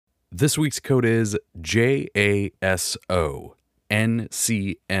This week's code is JASONCMILLER.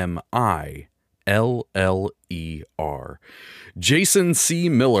 Jason C.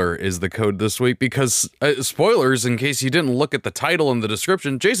 Miller is the code this week because, spoilers, in case you didn't look at the title and the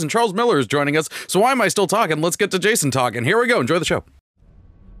description, Jason Charles Miller is joining us. So why am I still talking? Let's get to Jason talking. Here we go. Enjoy the show.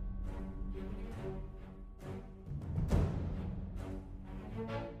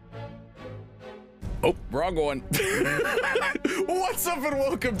 Oh, wrong one. What's up and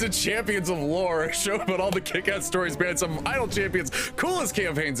welcome to Champions of Lore, a show about all the kick-ass stories behind some of Idle Champions' coolest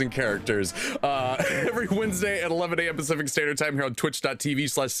campaigns and characters. Every Wednesday at 11 a.m. Pacific Standard Time here on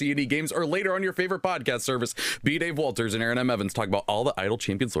twitch.tv/CNE Games or later on your favorite podcast service. B. Dave Walters and Aaron M. Evans talk about all the Idle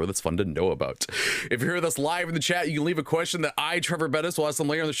Champions lore that's fun to know about. If you're with us live in the chat, you can leave a question that I, Trevor Bettis, will ask them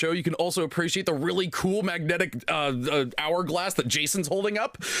later on the show. You can also appreciate the really cool magnetic hourglass that Jason's holding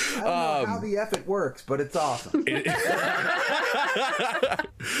up. I don't know how the F it works, but it's awesome.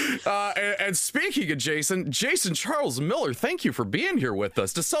 And speaking of Jason Charles Miller, thank you for being here with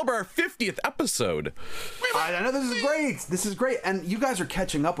us to celebrate our 50th episode. I know this is great. This is great. And you guys are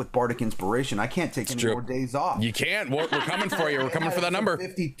catching up with Bardic Inspiration. I can't take any more days off. You can't. We're coming for you. We're coming for that number.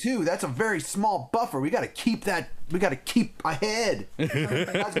 52. That's a very small buffer. We got to keep that. We got to keep ahead. You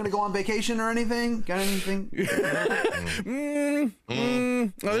guys going to go on vacation or anything? Got anything?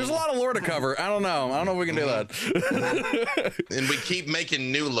 There's a lot of lore to cover. I don't know if we can do that. And we keep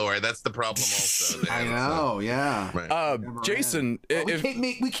making new lore. That's the problem also. I know, yeah. Right. Jason,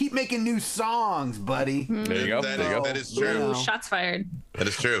 we keep making new songs, buddy. There you go. That is true. You know. Shots fired. That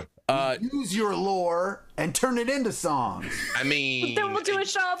is true. Use your lore and turn it into songs. I mean, Then we'll do a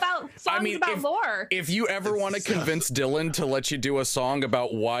show about songs about lore. If you ever want to convince Dylan to let you do a song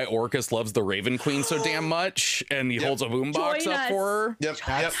about why Orcus loves the Raven Queen so damn much, and he holds a boombox Join up us. for her, That's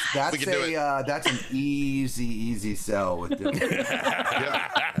we can do it. That's an easy sell with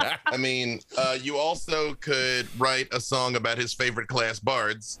Dylan. I mean, you also could write a song about his favorite class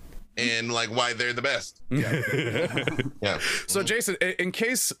bards and like why they're the best. Yeah. So Jason, in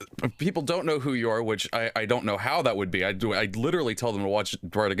case people don't know who you are, which I don't know how that would be, I literally tell them to watch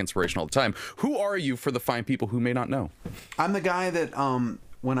Bardic Inspiration all the time. Who are you for the fine people who may not know? I'm the guy that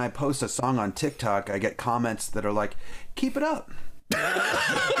when I post a song on TikTok, I get comments that are like, "Keep it up."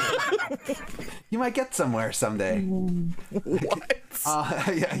 You might get somewhere someday. What?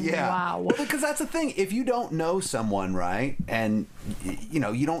 Yeah. Wow. Well, because that's the thing. If you don't know someone, right, and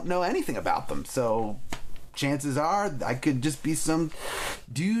you don't know anything about them, so chances are I could just be some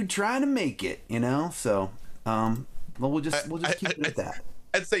dude trying to make it, So, well, we'll just keep it at that.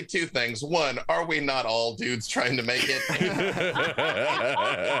 I'd say two things. One, are we not all dudes trying to make it?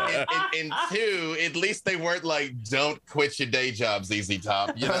 and two, at least they weren't like, don't quit your day jobs, Easy Top.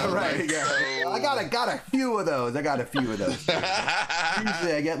 Right. Like, Yeah. so... I got a few of those. Usually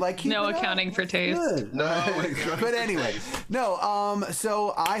I get like No accounting for taste. Good. No. But anyway, no.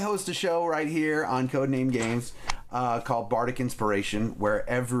 So I host a show right here on Codename Games. Called Bardic Inspiration, where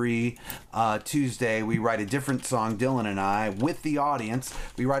every Tuesday we write a different song, Dylan and I, with the audience.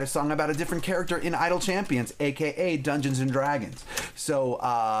 We write a song about a different character in Idle Champions, aka Dungeons and Dragons. So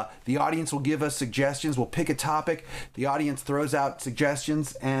the audience will give us suggestions. We'll pick a topic. The audience throws out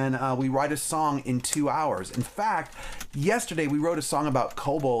suggestions, and we write a song in 2 hours. In fact, yesterday we wrote a song about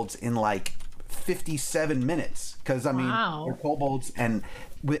kobolds in like 57 minutes. Because, I mean, we're kobolds, and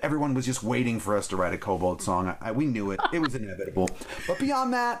everyone was just waiting for us to write a kobold song. We knew it. It was inevitable. But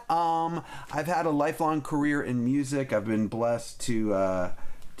beyond that, I've had a lifelong career in music. I've been blessed to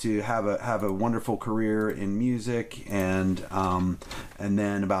have a wonderful career in music, and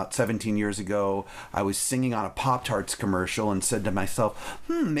then about 17 years ago, I was singing on a Pop-Tarts commercial and said to myself,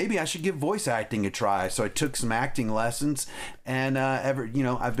 maybe I should give voice acting a try. So I took some acting lessons, and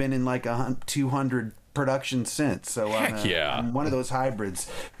I've been in like 200 productions since. So I'm one of those hybrids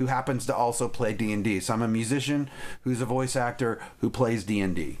who happens to also play D&D. So I'm a musician who's a voice actor who plays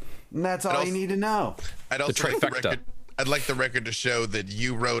D&D. And that's all you need to know. I'd like the record to show that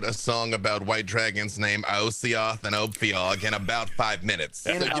you wrote a song about white dragons named Aosioth and Ophiog in about 5 minutes.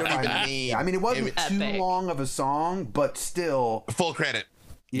 So you don't even need... I mean, it wasn't too long of a song, but still... Full credit.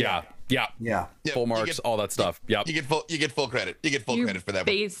 Yeah. Full marks, all that stuff. Yep. You get full credit. You get full credit for that.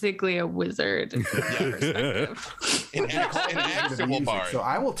 Basically a wizard. An actual bard. So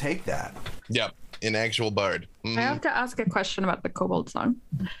I will take that. Yep. an actual bard. I have to ask a question about the Kobold song.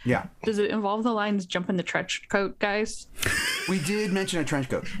 Yeah, Does it involve the lines "jump in the trench coat, guys"? we did mention a trench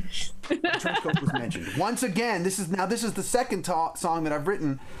coat. A trench coat was mentioned once again. This is the second song that I've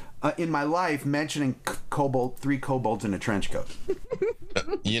written in my life mentioning three kobolds in a trench coat.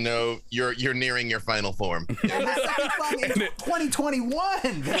 You know, you're nearing your final form. And the second song is 2021.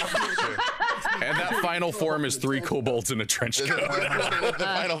 And that final form is three kobolds in a trench This is coat. the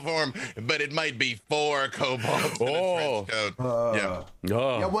final form, but it might be 4 kobolds in a trench coat. Yeah.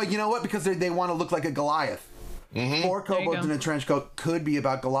 Oh. Yeah, well, you know what? Because they want to look like a Goliath. 4 kobolds go. in a trench coat could be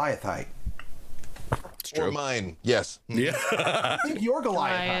about Goliath height. It's Or true. mine. Yes. Yeah. I think you're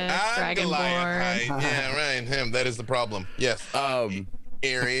Goliath height. I'm Goliath Dragonborn. height. Yeah, right. Him. That is the problem. Yes.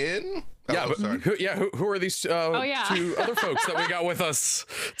 Aaron. Yeah, Oh, but sorry. who are these yeah. 2 other folks that we got with us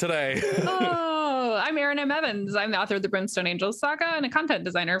today? Oh, I'm Erin M. Evans. I'm the author of the Brimstone Angels saga and a content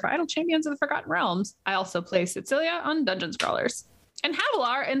designer for Idle Champions of the Forgotten Realms. I also play Cecilia on Dungeon Scrollers. And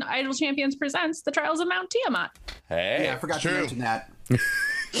Havilar in Idle Champions presents The Trials of Mount Tiamat. Hey. Yeah, I forgot to True. mention that.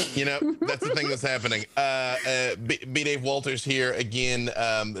 You know, that's the thing that's happening. B. Dave Walters here again.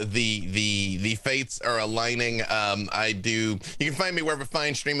 The fates are aligning. You can find me wherever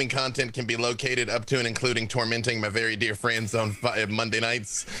fine streaming content can be located, up to and including tormenting my very dear friends on Monday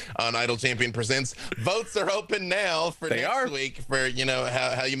nights on Idle Champion Presents. Votes are open now for next week for, you know,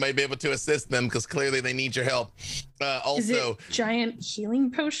 how you might be able to assist them, because clearly they need your help. Is it Also, giant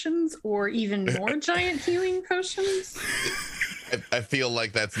healing potions or even more giant healing potions? I feel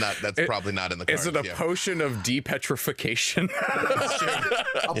like that's probably not in the cards. Is it a potion of depetrification?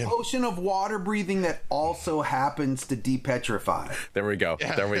 A potion of water breathing that also happens to depetrify. There we go.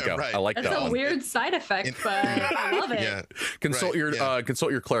 Yeah, There we go. right. I like That's that a one. weird side effect, but I love it. Yeah. Consult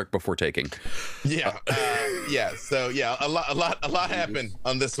Right, your clerik before taking. Yeah, yeah. So yeah, a lot happened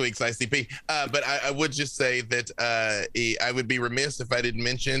on this week's ICP. But I would just say that I would be remiss if I didn't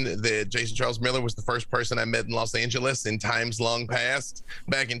mention that Jason Charles Miller was the first person I met in Los Angeles in times long past,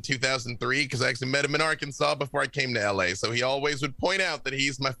 back in 2003, because I actually met him in Arkansas before I came to LA. So he always would point out that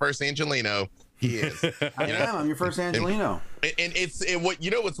he's my first Angelino. He is. I'm your first Angelino. And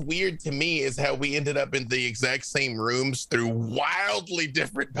what's weird to me is how we ended up in the exact same rooms through wildly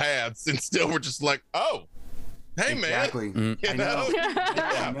different paths, and still we're just like, oh, hey Exactly. man, you I know. know?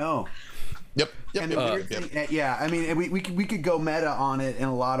 I know. Yep. And the weird thing, yeah, I mean, we could go meta on it in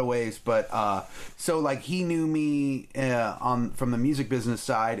a lot of ways, but so like he knew me from the music business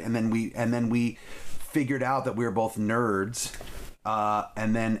side, and then we figured out that we were both nerds,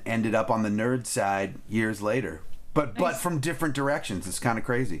 and then ended up on the nerd side years later, but from different directions. It's kind of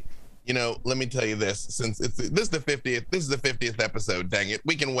crazy. You know, let me tell you this: since this is the 50th episode. Dang it,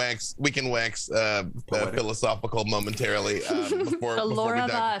 we can wax philosophical momentarily before The lore we of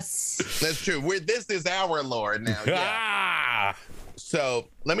dive. us. That's true. This is our lore now. Yeah. Ah! So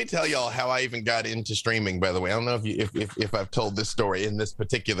let me tell y'all how I even got into streaming. By the way, I don't know if I've told this story in this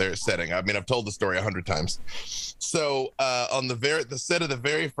particular setting. I mean, I've told the story 100 times. So on the set of the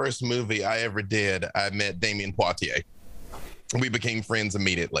very first movie I ever did, I met Damien Poitier. We became friends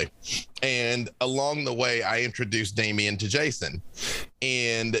immediately. And along the way, I introduced Damien to Jason.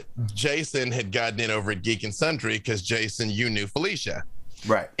 And Jason had gotten in over at Geek and Sundry because, Jason, you knew Felicia.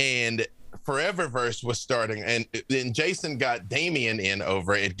 Right. And Foreververse was starting. And then Jason got Damien in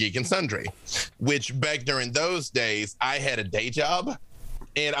over at Geek and Sundry, which back during those days, I had a day job.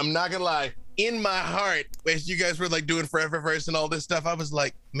 And I'm not going to lie, in my heart, as you guys were like doing Foreververse and all this stuff, I was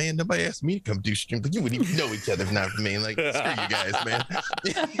like, man, nobody asked me to come do stream. Like, you wouldn't even know each other if not for me. Like, screw you guys, man.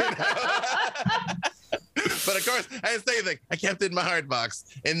 You know? But of course, I didn't say anything. I kept it in my heart box.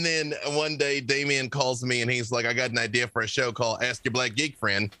 And then one day, Damien calls me and he's like, I got an idea for a show called Ask Your Black Geek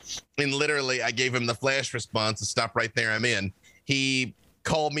Friend. And literally, I gave him the flash response to stop right there. I'm in. He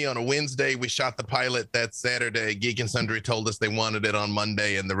called me on a Wednesday. We shot the pilot that Saturday. Geek and Sundry told us they wanted it on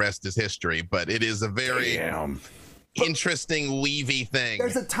Monday, and the rest is history. But it is a very interesting, weavy thing.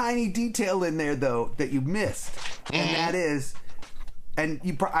 There's a tiny detail in there though that you missed, and that is, and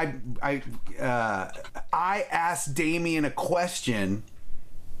I asked Damien a question,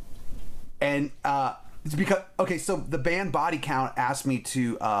 and it's because so the band Body Count asked me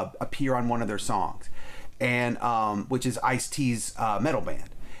to appear on one of their songs, and which is Ice-T's metal band,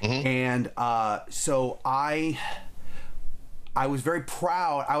 and so I was very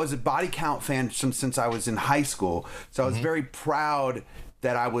proud. I was a Body Count fan since I was in high school, so I was very proud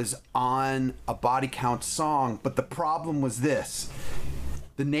that I was on a Body Count song. But the problem was this: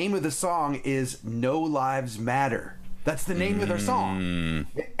 the name of the song is "No Lives Matter." That's the name of their song,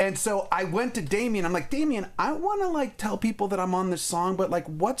 And so I went to Damien. I'm like, Damien, I want to like tell people that I'm on this song, but like,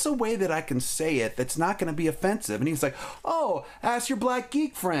 what's a way that I can say it that's not going to be offensive? And he's like, oh, ask your black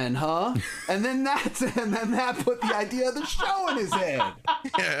geek friend, huh? And then that put the idea of the show in his head.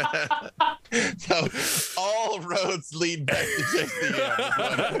 So all roads lead back to JCM.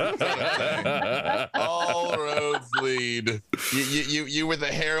 All roads lead. You were the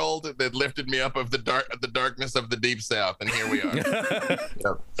herald that lifted me up of the darkness of the deep south, and here we are.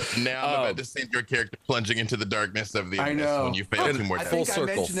 Now I'm about to send your character plunging into the darkness of the abyss when you fail 2 more I times. think Full I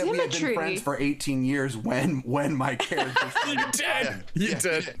mentioned that we had been Symmetry. friends for 18 years when my character started. You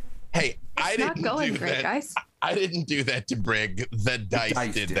did. Hey, I Not didn't going do great, that. guys. I didn't do that to Brig. The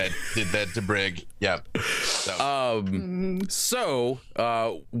dice, did that to Brig. Yeah. So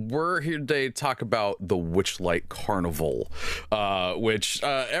we're here today to talk about the Witchlight Carnival, which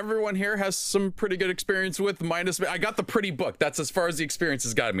everyone here has some pretty good experience with, minus me. I got the pretty book. That's as far as the experience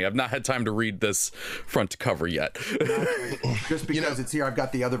has gotten me. I've not had time to read this front to cover yet. Just because it's here, I've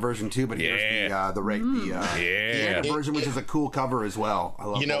got the other version too, but here's the other version, which is a cool cover as well. I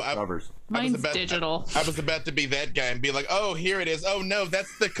love both covers. Mine's digital. I was about to be that guy and be like, oh, here it is. Oh, no,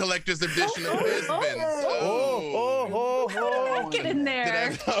 that's the collector's edition of Bizbins. Get in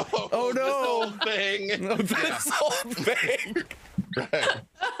there. Oh, no. This whole thing. This whole thing.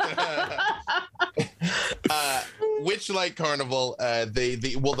 Witchlight Carnival,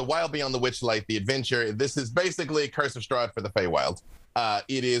 the Wild Beyond the Witchlight, the adventure. This is basically Curse of Strahd for the Feywild.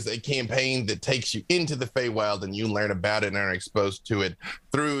 It is a campaign that takes you into the Feywild, and you learn about it and are exposed to it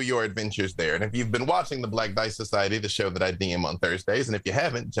through your adventures there. And if you've been watching the Black Dice Society, the show that I DM on Thursdays, and if you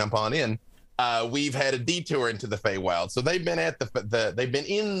haven't, jump on in. We've had a detour into the Feywild. So they've been in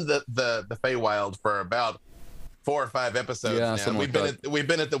the Feywild for about 4 or 5 episodes now. We've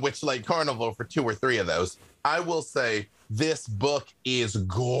been at the Witchlight Carnival for 2 or 3 of those. I will say this book is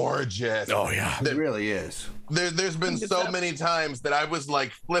gorgeous. Oh yeah, It really is. There's been so many times that I was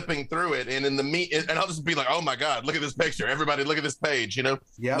like flipping through it, and and I'll just be like, oh my god, look at this picture! Everybody, look at this page. You know,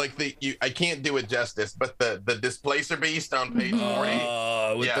 like I can't do it justice, but the Displacer Beast on page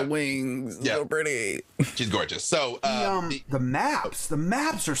 40 with the wings, so pretty. She's gorgeous. So the maps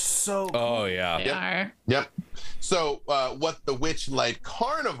are so. Oh yeah. They are. Yep. So what the Witchlight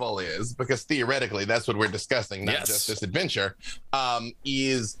Carnival is, because theoretically that's what we're discussing, not just this adventure,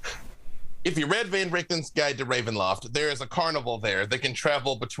 is if you read Van Richten's Guide to Ravenloft, there is a carnival there that can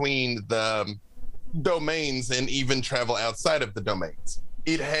travel between the domains and even travel outside of the domains.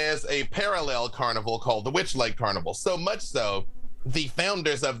 It has a parallel carnival called the Witchlight Carnival, so much so the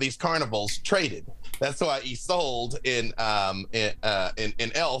founders of these carnivals traded. That's why Isolde in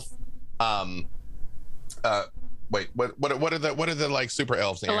Elf. Wait, what are the like super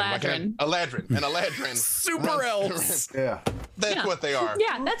elves? Eladrin. Eladrin. Super elves. Yeah. That's what they are.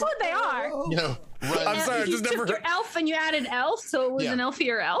 Yeah, that's what they are. You know, I'm sorry, I You just never took your heard. elf and you added elf, so it was an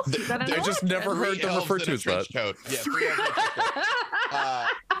elfier elf. Is that an I elf? just never heard 3 them elves referred in to a as that. trench coat. Yeah, 3 elves in a trench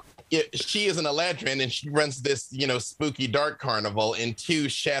coat. She is an Eladrin, and she runs this, spooky dark carnival. And 2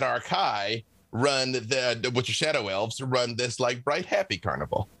 Shadarkai run which are shadow elves, run this like bright happy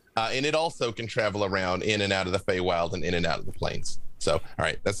carnival. And it also can travel around in and out of the Feywild and in and out of the plains. So, all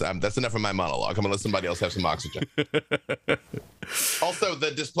right, that's enough of my monologue. I'm gonna let somebody else have some oxygen. Also,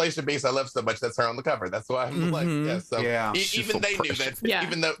 the Displacer Beast I love so much, that's her on the cover. That's why I'm like, even they knew that. Yeah.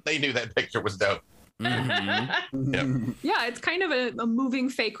 Even though they knew that picture was dope. Yeah, it's kind of a moving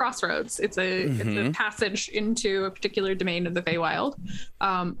Fey crossroads. It's a passage into a particular domain of the Feywild.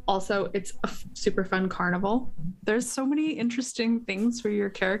 Also, it's a super fun carnival. There's so many interesting things for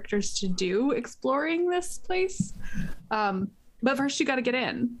your characters to do exploring this place. But first, you got to get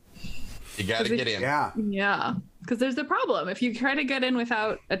in. You got to get in. Yeah. Because there's a problem. If you try to get in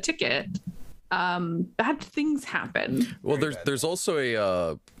without a ticket, bad things happen. Well, there's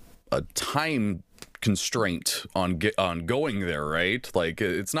also a time constraint on going there, right? Like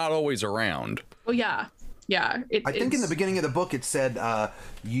it's not always around. Oh yeah. I think in the beginning of the book it said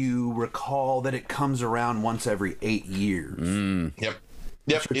you recall that it comes around once every 8 years. Yep.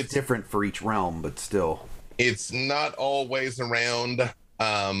 It's different for each realm, but still. It's not always around,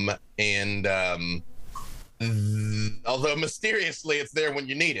 although mysteriously it's there when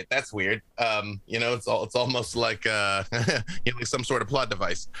you need it. That's weird. It's almost like like some sort of plot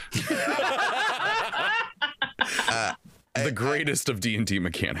device. The greatest of D&D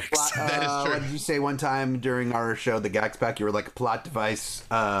mechanics. That is true. What did you say one time during our show, the Gax Pack? You were like, plot device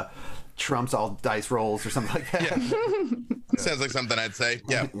trumps all dice rolls or something like that. Sounds like something I'd say.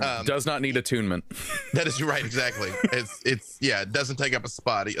 Yeah. Does not need attunement. That is right. Exactly. It's yeah. It doesn't take up a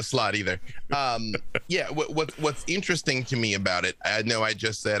slot either. Yeah. What's interesting to me about it? I know I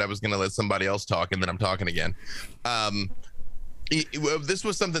just said I was going to let somebody else talk, and then I'm talking again. This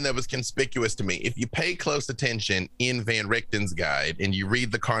was something that was conspicuous to me. If you pay close attention in Van Richten's guide and you read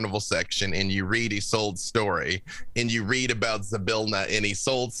the carnival section and you read Isolde's story and you read about Zybilna in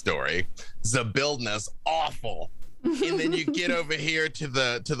Isolde's story, Zybilna's awful. And then you get over here to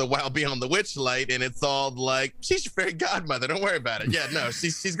the Wild Beyond the Witchlight and it's all like, she's your fairy godmother. Don't worry about it. Yeah, no,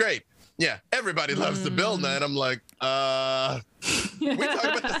 she's great. Yeah, everybody loves Zybilna. And I'm like, we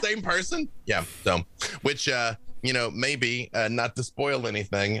talking about the same person? Yeah, so, which, you know, maybe not to spoil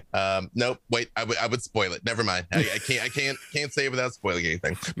anything. Nope. Wait, I would spoil it. Never mind. I can't say it without spoiling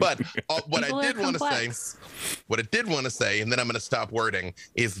anything. But what I did want to say, and then I'm going to stop wording,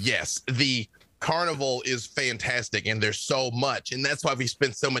 is yes, the carnival is fantastic, and there's so much, and that's why we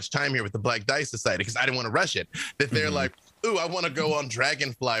spent so much time here with the Black Dice Society, because I didn't want to rush it. That they're like, ooh, I want to go on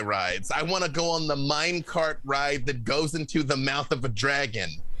dragonfly rides. I want to go on the minecart ride that goes into the mouth of a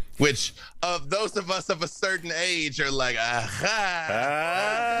dragon. Which of those of us of a certain age are like, aha,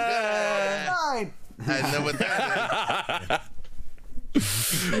 I know what that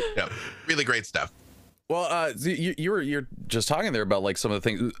is. Yeah, really great stuff. Well, you're just talking there about like some of the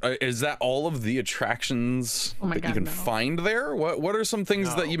things. Is that all of the attractions that you can find there? What are some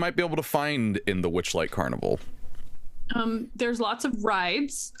things that you might be able to find in the Witchlight Carnival? There's lots of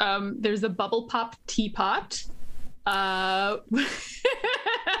rides. There's a bubble pop teapot.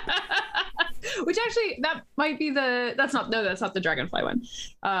 Which actually that might be that's not the dragonfly one.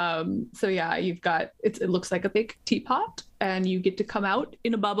 So yeah, you've got it looks like a big teapot and you get to come out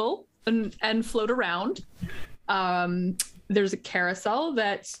in a bubble and float around. There's a carousel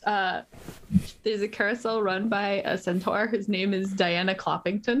there's a carousel run by a centaur. His name is Diana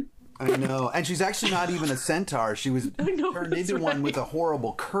Cloppington. I know, and she's actually not even a centaur. She was turned into one with a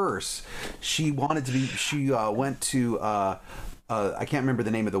horrible curse. She wanted to be. She went to. I can't remember the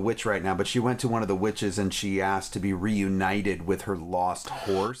name of the witch right now, but she went to one of the witches and she asked to be reunited with her lost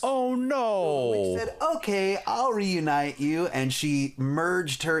horse. Oh no! The witch said, "Okay, I'll reunite you," and she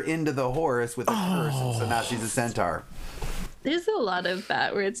merged her into the horse with a curse, and so now she's a centaur. There's a lot of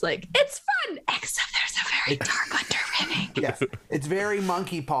that where it's like, it's fun, except there's a very dark underpinning. Yes, it's very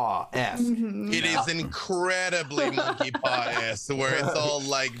Monkey Paw-esque. Mm-hmm. It is incredibly Monkey Paw-esque, where it's all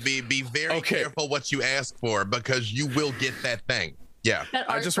like, be very careful what you ask for because you will get that thing. Yeah.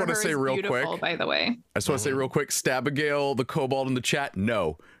 I just want to say real quick, by the way. I just want to say real quick, Stabigail, the Kobold in the chat,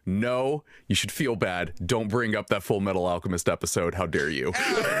 no, you should feel bad. Don't bring up that Full Metal Alchemist episode. How dare you?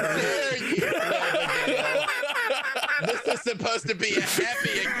 How dare you, Abigail? This is supposed to be a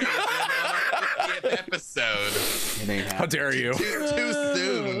happy episode. How dare you? Too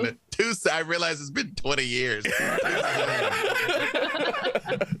soon. I realize it's been 20 years.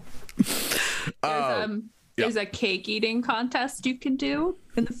 There's a cake eating contest you can do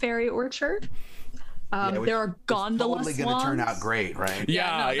in the Fairy Orchard. There are gondola totally swans. Going to turn out great, right?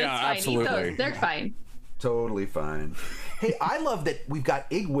 Yeah, absolutely. They're fine. Totally fine. Hey, I love that we've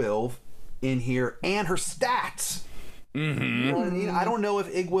got Igwilv in here and her stats. Mm-hmm. You know what I mean? I don't know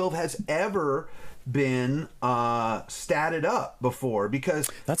if Igwilv has ever been statted up before, because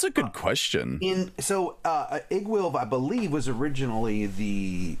that's a good question. Igwilv, I believe, was originally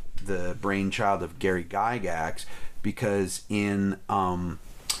the brainchild of Gary Gygax, because in the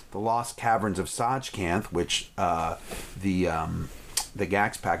Lost Caverns of Sajkanth, which the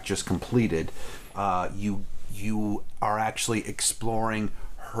Gax Pack just completed, you are actually exploring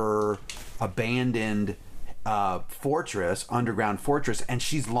her abandoned underground fortress, and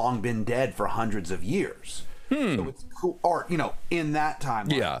she's long been dead for hundreds of years. So it's cool, or in that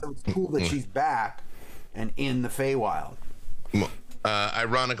timeline. Yeah. So it's cool that she's back and in the Feywild.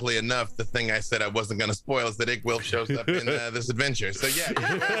 Ironically enough, the thing I said I wasn't going to spoil is that Igwilv shows up in this adventure. So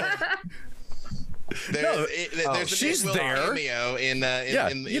yeah. There's she's an there. Cameo in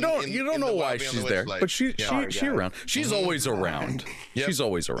you don't know why she's there, but she's around. She's always around. Yep. She's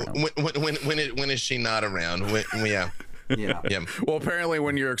always around. When is she not around? Yeah. Well, apparently,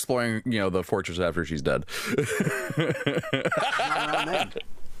 when you're exploring, the fortress after she's dead.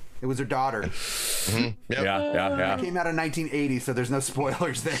 It was her daughter. Mm-hmm. Yep. Yeah. It came out in 1980, so there's no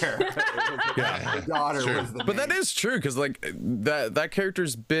spoilers there. Her daughter was the But that is true, because that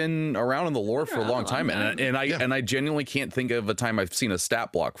character's been around in the lore for a long time, and I genuinely can't think of a time I've seen a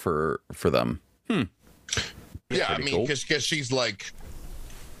stat block for them. Yeah, I mean, because she's like,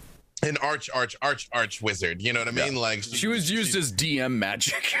 an arch wizard. You know what I mean? Like she was used as DM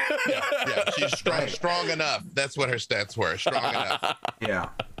magic. yeah, she's strong enough. That's what her stats were. Strong enough. Yeah.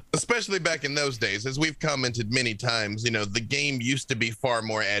 Especially back in those days, as we've commented many times, you know, the game used to be far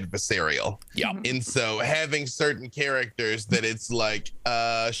more adversarial. Yeah. And so having certain characters that it's like,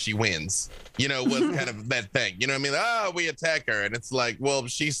 she wins, you know, was kind of that thing. You know what I mean? We attack her. And it's like, well,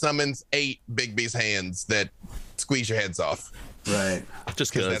 she summons 8 Bigby's hands that squeeze your heads off. Right.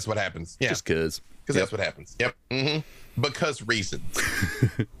 Just because that's what happens. Yeah. Just because. Because that's what happens. Yep. Because reasons.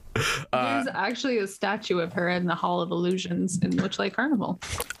 There's actually a statue of her in the Hall of Illusions in Witchlight Carnival.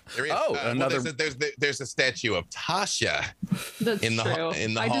 There is. Another. Well, there's a statue of Tasha. That's in the true.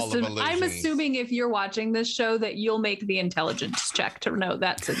 in the Hall of Illusions. I'm assuming if you're watching this show that you'll make the intelligence check to know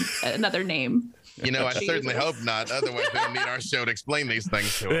that's another name. You know, I certainly hope not. Otherwise, they'll need our show to explain these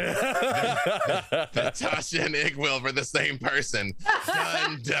things to them. that Tasha and Igwilv are the same person.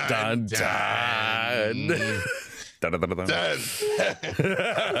 Dun, dun, dun. Dun. Dun.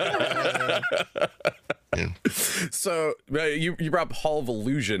 So you brought up Hall of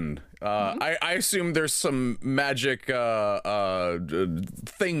Illusion. I assume there's some magic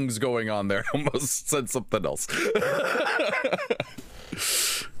things going on there. Almost said something else.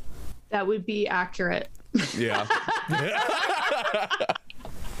 That would be accurate. Yeah.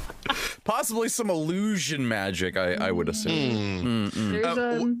 Possibly some illusion magic, I would assume. There's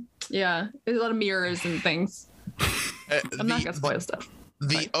there's a lot of mirrors and things. I'm not gonna spoil stuff.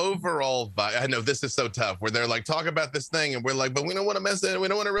 The overall vibe, I know this is so tough, where they're like, talk about this thing, and we're like, but we don't want to mess it, we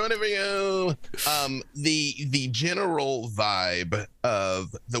don't want to ruin it for you. The general vibe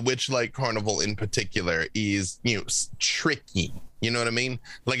of the Witchlight Carnival in particular is, you know, tricky. You know what I mean?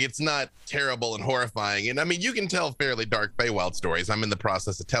 Like, it's not terrible and horrifying. And I mean, you can tell fairly dark Feywild stories. I'm in the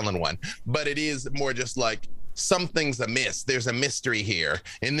process of telling one, but it is more just like, something's amiss. There's a mystery here.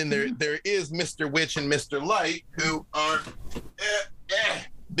 And then there is Mr. Witch and Mr. Light, who are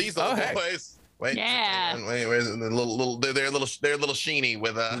these little boys. Wait, where's the little? They're a little sheeny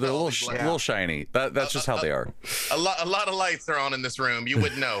with a little shiny. That's just how they are. A lot of lights are on in this room. You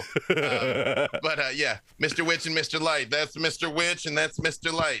wouldn't know. But yeah, Mr. Witch and Mr. Light. That's Mr. Witch and that's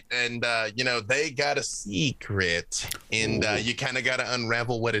Mr. Light. And you know, they got a secret, and you kind of got to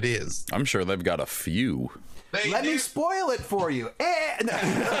unravel what it is. I'm sure they've got a few. Let me spoil it for you.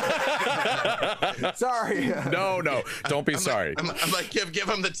 Sorry. No, don't be sorry. I'm like, give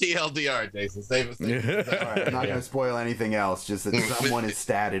them the TLDR, Jason. Save us. All right, I'm not going to spoil anything else. Just that someone is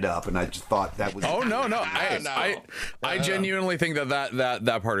statted up, and I just thought that was. Oh no! I genuinely think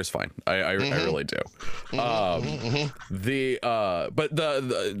that part is fine. I really do. But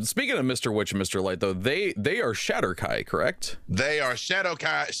the speaking of Mr. Witch and Mr. Light, though, they are Shadowkai, correct? They are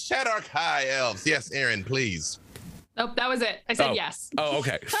Shadowkai elves. Yes, Aaron, please. Nope, that was it. I said yes. Oh,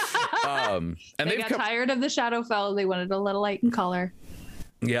 okay. And they got tired of the Shadowfell. They wanted a little light and color.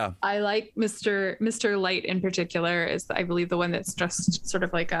 Yeah. I like Mr. Light in particular is, I believe, the one that's dressed sort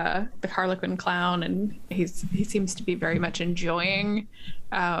of like the Harlequin clown, and he seems to be very much enjoying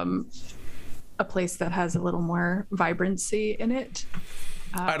a place that has a little more vibrancy in it.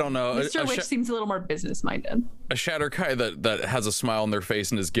 I don't know. Mr. Witch seems a little more business minded. A Shadowkai that has a smile on their face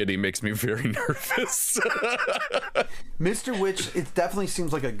and is giddy makes me very nervous. Mr. Witch, it definitely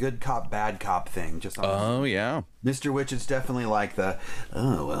seems like a good cop, bad cop thing. Yeah. Mr. Witch is definitely like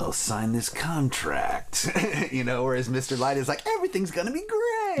sign this contract. You know, whereas Mr. Light is like, everything's gonna be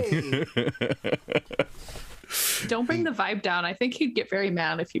great. Don't bring the vibe down. I think he'd get very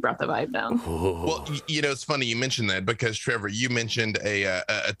mad if you brought the vibe down. Well, you know, it's funny you mentioned that, because Trevor, you mentioned a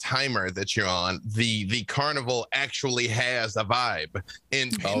timer that you're on. The carnival actually has a vibe,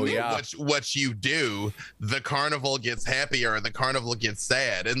 and what you do, the carnival gets happier, the carnival gets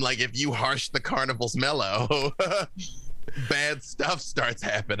sad, and like if you harsh the carnival's mellow. Bad stuff starts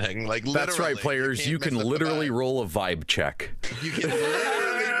happening. Like, that's right, players. You can literally roll a vibe check. You can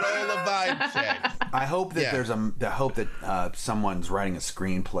literally roll a vibe check. I hope that someone's writing a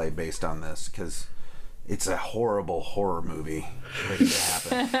screenplay based on this, because it's a horrible horror movie waiting to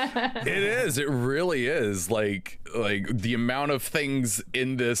happen. It is. It really is. Like the amount of things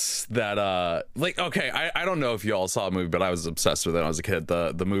in this that okay, I don't know if you all saw a movie, but I was obsessed with it when I was a kid.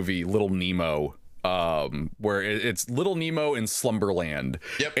 The movie Little Nemo. Where it's Little Nemo in Slumberland.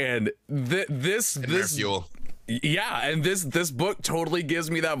 Yep. And this fuel. Yeah, and this book totally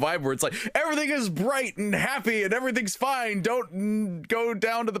gives me that vibe where it's like everything is bright and happy and everything's fine. Don't go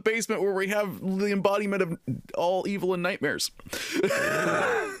down to the basement where we have the embodiment of all evil and nightmares.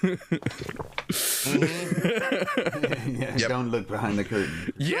 Yeah, Yep. Don't look behind the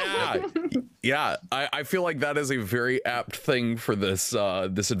curtain. Yeah, yeah. I feel like that is a very apt thing for this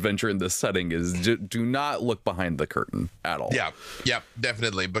this adventure in this setting is do not look behind the curtain at all. Yeah,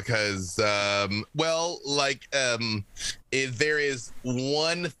 definitely. Because, there is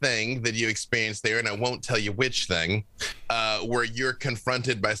one thing that you experience there, and I won't tell you which thing, where you're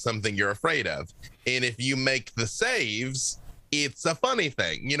confronted by something you're afraid of. And if you make the saves, it's a funny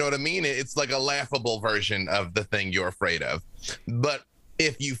thing. You know what I mean? It's like a laughable version of the thing you're afraid of. But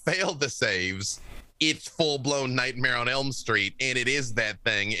if you fail the saves, it's full-blown Nightmare on Elm Street, and it is that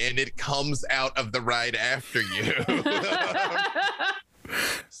thing, and it comes out of the ride after you.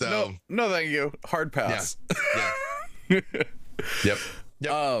 So no, thank you. Hard pass. Yeah. Yep.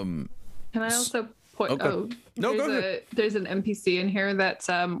 Can I also point? Okay. Oh, No, go ahead. There's an NPC in here that's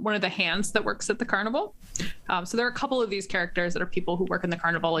one of the hands that works at the carnival. So there are a couple of these characters that are people who work in the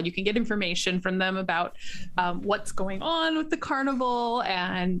carnival, and you can get information from them about what's going on with the carnival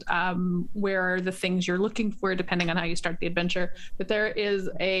and where are the things you're looking for, depending on how you start the adventure. But there is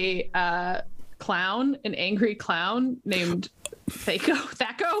a clown, an angry clown named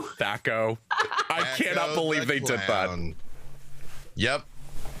Thaco. I cannot believe they did that. Yep.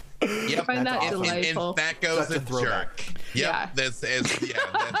 I find that And delightful. Thaco's Such a a throwback. jerk. Yep. Yeah. That's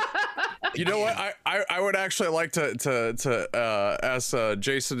You know what? I would actually like to ask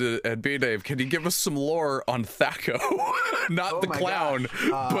Jason and B Dave, can you give us some lore on Thaco? Not Oh the my clown,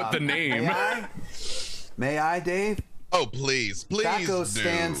 but the name. May I, Dave? Oh, please Thaco do.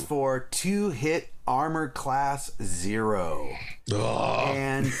 stands for 2-hit armor class 0. Ugh.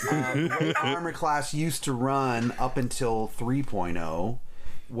 And the way armor class used to run up until 3.0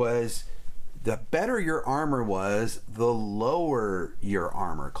 was the better your armor was, the lower your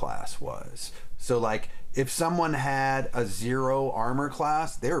armor class was. So like if someone had a 0 armor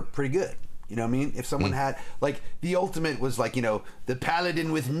class, they were pretty good. You know what I mean? If someone had, like, the ultimate was like, you know, the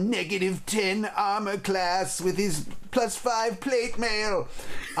paladin with -10 armor class with his +5 plate mail.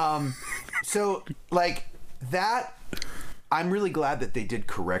 So, like, that, I'm really glad that they did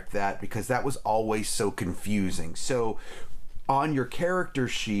correct that because that was always so confusing. So, on your character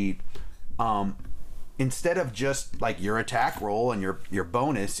sheet, instead of just, like, your attack roll and your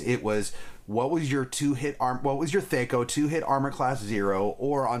bonus, it was... what was your 2-hit what was your Thaco 2-hit armor class 0,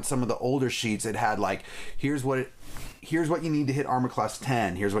 or on some of the older sheets it had like here's what you need to hit armor class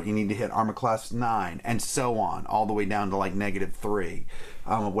 10, here's what you need to hit armor class 9, and so on, all the way down to like -3,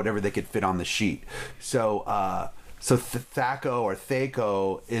 whatever they could fit on the sheet. So Thaco or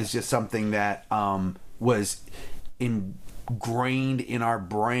Thaco is just something that was ingrained in our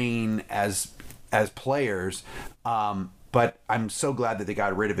brain as players. But I'm so glad that they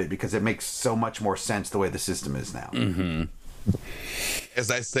got rid of it because it makes so much more sense the way the system is now. Mm-hmm.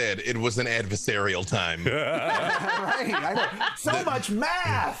 As I said, it was an adversarial time. Right, I know. So much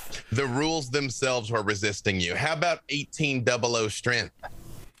math. The rules themselves were resisting you. How about 1800 strength?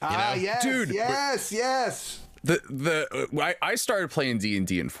 Yes, Dude, yes. I started playing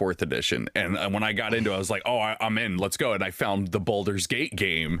D&D in 4th edition, and when I got into it, I was like, oh, I'm in, let's go. And I found the Baldur's Gate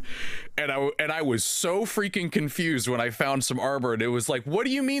game, and I was so freaking confused when I found some armor, and it was like, what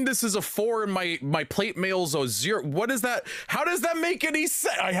do you mean this is a 4 and my plate mail's a 0? What is that? How does that make any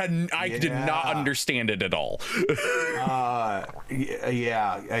sense? I did not understand it at all.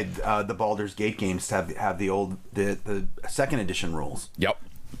 The Baldur's Gate games have the 2nd edition rules. Yep.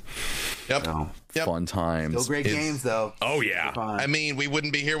 So, Fun times. still great games though. Oh yeah. Fun. I mean, we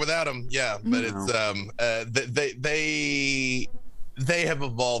wouldn't be here without them. Yeah, but it's they have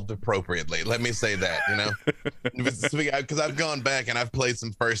evolved appropriately. Let me say that, you know, because I've gone back and I've played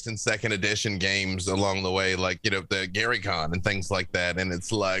some 1st and 2nd edition games along the way, like, you know, the Gary Con and things like that, and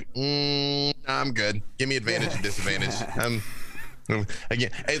it's like, I'm good. Give me advantage and disadvantage.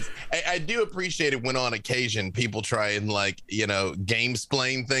 Again, I do appreciate it when on occasion people try and, like, you know,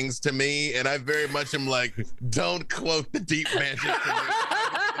 game-splain things to me, and I very much am like, don't quote the deep magic to me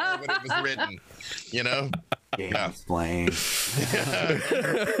when it was written, you know? Game-splain.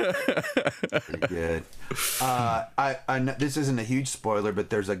 Pretty good. I know this isn't a huge spoiler, but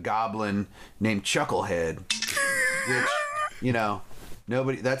there's a goblin named Chucklehead, which, you know,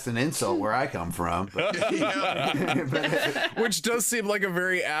 that's an insult where I come from. But, Which does seem like a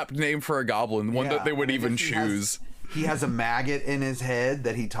very apt name for a goblin, one that they would even choose. He has a maggot in his head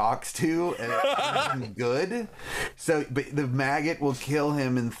that he talks to, and it's good. So, but the maggot will kill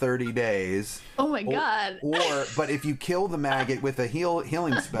him in 30 days. Oh my god. But if you kill the maggot with a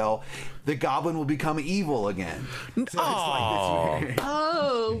healing spell, the goblin will become evil again. So it's like this.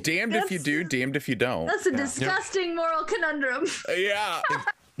 Oh. Damned if you do, damned if you don't. That's a disgusting moral conundrum. Yeah.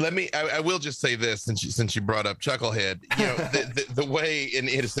 I will just say this since you brought up Chucklehead. You know, the way in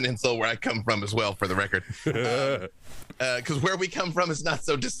Innocent Insult where I come from as well, for the record, because where we come from is not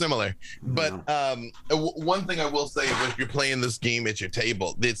so dissimilar. But one thing I will say is, if you're playing this game at your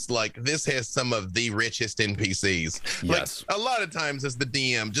table, it's like this has some of the richest NPCs. Yes. Like, a lot of times as the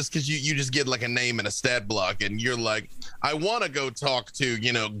DM, just because you just get like a name and a stat block, and you're like, I want to go talk to,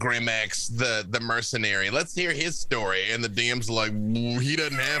 you know, Grimax the mercenary. Let's hear his story, and the DM's like, he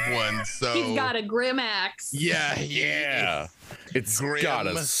doesn't have one, so He's got a Grimax. Yeah. It's Grim. got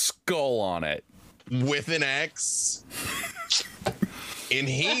a skull on it. With an axe. And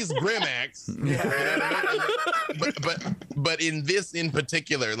he's Grimax. You know what I mean? But in this in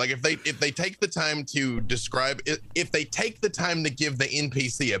particular, like if they take the time to describe it, if they take the time to give the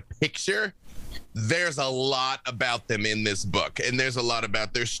NPC a picture, there's a lot about them in this book, and there's a lot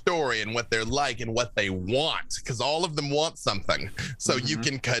about their story and what they're like and what they want, because all of them want something. So you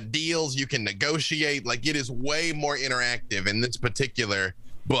can cut deals, you can negotiate. Like, it is way more interactive in this particular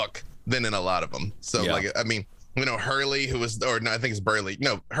book than in a lot of them. So like, I mean, you know, Hurley, who was, or no, I think it's Burley.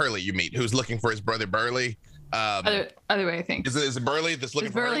 No, Hurley you meet, who's looking for his brother Burley. Other way, I think. Is it Burley that's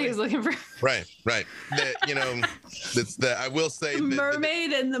looking for Burley Hurley? is looking for Right. You know, that's the, I will say the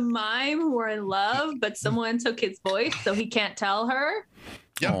mermaid and the mime who are in love, but someone took his voice, so he can't tell her.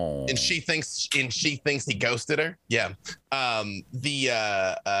 Yeah, Oh. and she thinks he ghosted her. Yeah.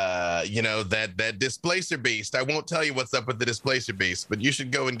 You know, that displacer beast. I won't tell you what's up with the displacer beast, but you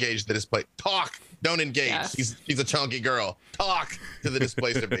should go engage the talk. Don't engage. Yes. She's a chunky girl. Talk to the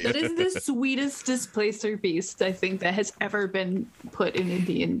displacer beast. That is the sweetest displacer beast I think that has ever been put in a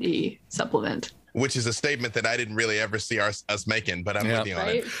D&D supplement. Which is a statement that I didn't really ever see us making, but I'm with you on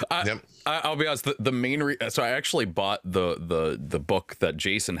Right? it. I'll be honest. The main so I actually bought the book that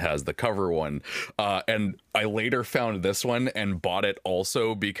Jason has, the cover one, and I later found this one and bought it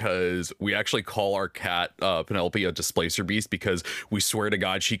also because we actually call our cat Penelope a displacer beast, because we swear to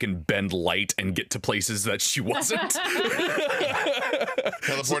God she can bend light and get to places that she wasn't.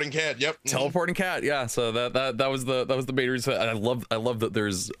 Teleporting cat. Yep. Teleporting cat. Yeah. So that was the main reason. I love that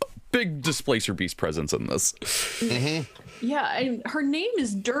there's big displacer beast presence in this. Yeah, and her name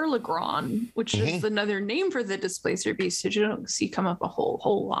is Durlagron, which is another name for the displacer beast that you don't see come up a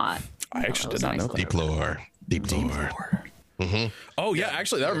whole lot. I actually did not know that. Deep lore. Oh yeah,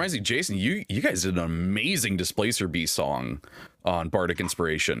 actually that reminds me, Jason, you guys did an amazing displacer beast song on Bardic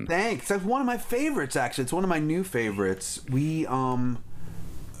Inspiration. Thanks. That's one of my favorites, actually. It's one of my new favorites. We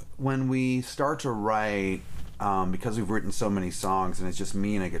when we start to write, because we've written so many songs and it's just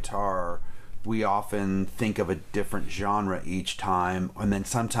me and a guitar, we often think of a different genre each time, and then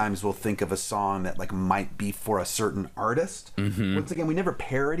sometimes we'll think of a song that like might be for a certain artist. Once again, we never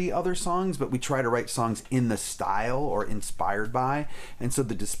parody other songs, but we try to write songs in the style or inspired by. And so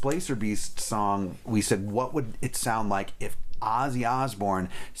the Displacer Beast song, we said, what would it sound like if Ozzy Osbourne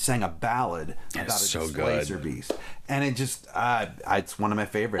sang a ballad about a so displacer good. beast? And it just it's one of my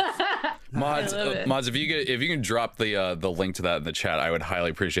favorites. Mods, I love it. Mods, if you can drop the link to that in the chat, I would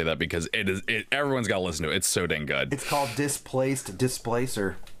highly appreciate that, because everyone's got to listen to it. It's so dang good. It's called Displaced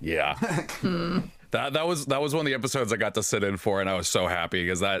Displacer. Yeah. That was one of the episodes I got to sit in for, and I was so happy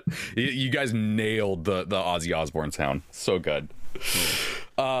because you guys nailed the Ozzy Osbourne sound. So good.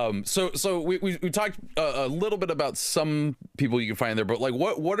 So we talked a little bit about some people you can find there, but like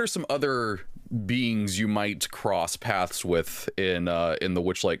what are some other beings you might cross paths with in the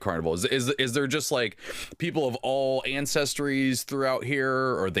Witchlight Carnival? Is there just like people of all ancestries throughout here,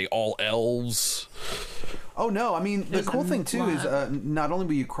 or are they all elves? Oh no, I mean There's the cool a thing too is lot. not only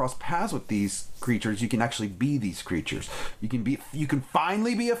will you cross paths with these creatures, you can actually be these creatures. You can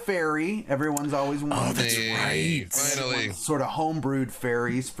finally be a fairy. Everyone's always wanted. that's right. Finally. Sort of homebrewed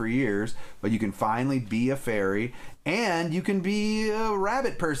fairies for years, but you can finally be a fairy, and you can be a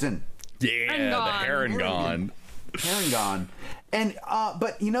rabbit person. Yeah, the Harengon. Harengon. And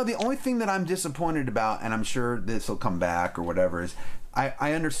but you know, the only thing that I'm disappointed about, and I'm sure this will come back or whatever, is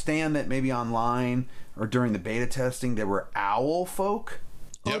I understand that maybe online or during the beta testing there were owl folk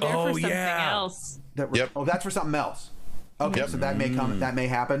Oh, they're Oh, for something yeah. else. that were, oh, that's for something else. Okay, so that may come, that may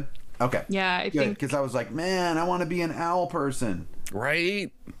happen. Okay. Yeah, I think Because I was like, man, I want to be an owl person. Right?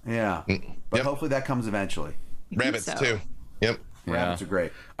 Yeah. But Yep. hopefully that comes eventually. Rabbits so. too. Yep. Rabbits are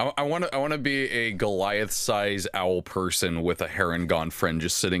great. I want to be a Goliath-size owl person with a Harengon friend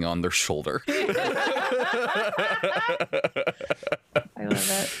just sitting on their shoulder. I love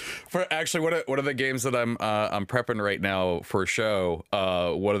it. For actually, one of the games that I'm prepping right now for a show,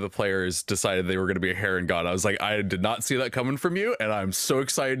 one of the players decided they were going to be a Heron God. I was like, I did not see that coming from you, and I'm so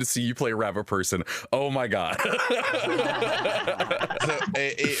excited to see you play Rabbit Person. Oh my god! So,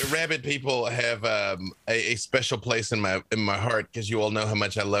 rabbit people have a special place in my heart because you all know how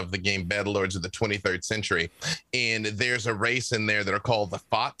much I love the game Battlelords of the 23rd Century, and there's a race in there that are called the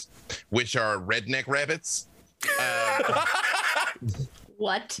Fot, which are redneck rabbits.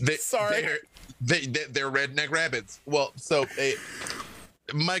 What? Sorry. They're redneck rabbits. Well, so a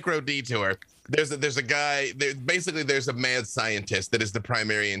micro detour. There's a guy. There's a mad scientist that is the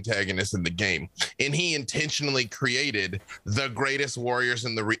primary antagonist in the game, and he intentionally created the greatest warriors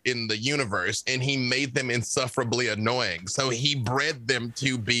in the universe, and he made them insufferably annoying. So he bred them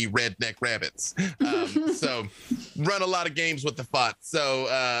to be redneck rabbits. So run a lot of games with the Fot. So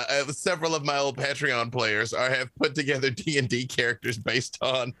several of my old Patreon players have put together D&D characters based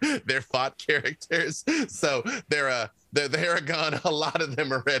on their Fot characters. So they're the Haragon, a lot of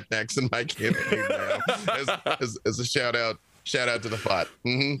them are rednecks in my campaign now. As a shout out to the Fot.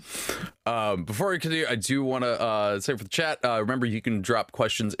 Before we continue, I do want to say for the chat, remember you can drop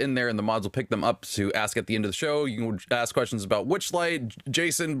questions in there and the mods will pick them up to ask at the end of the show. You can ask questions about Witchlight,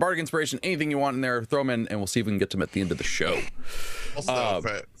 Jason, Bardic Inspiration, anything you want in there, throw them in and we'll see if we can get them at the end of the show. Also,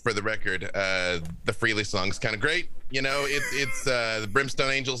 for the record, the Freely song's kind of great. You know, it's the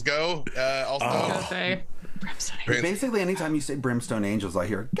Brimstone Angels Go. Basically, anytime you say Brimstone Angels, I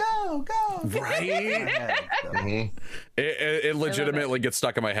hear go. Right? It legitimately gets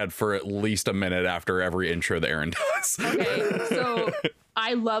stuck in my head for at least a minute after every intro that Aaron does. Okay, so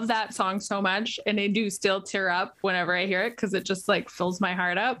I love that song so much, and I do still tear up whenever I hear it because it just like fills my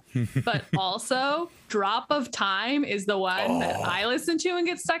heart up. But also, Drop of Time is the one that I listen to and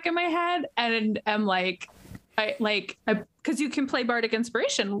get stuck in my head, and I'm like, because you can play Bardic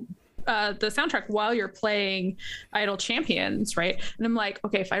Inspiration, the soundtrack, while you're playing Idle Champions, right? And I'm like,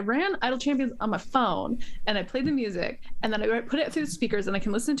 okay, if I ran Idle Champions on my phone and I played the music and then I put it through the speakers and I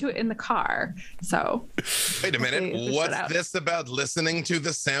can listen to it in the car. So wait a minute, what's this about listening to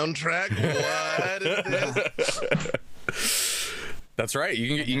the soundtrack? What is this? That's right.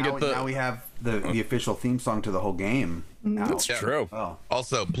 You can get the. Now we have the official theme song to the whole game. That's true. Oh.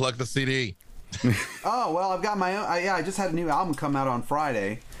 Also, plug the CD. Oh well, I've got my own. I just had a new album come out on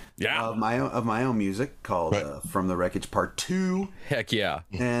Friday. Yeah. Of my own music called From the Wreckage Part 2. Heck yeah.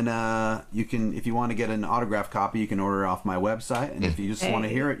 And you can, if you want to get an autographed copy, you can order it off my website. And if you just want to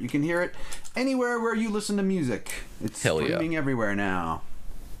hear it, you can hear it anywhere where you listen to music. It's streaming everywhere now.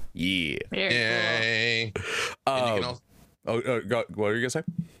 Yeah. Yay. What were you gonna say?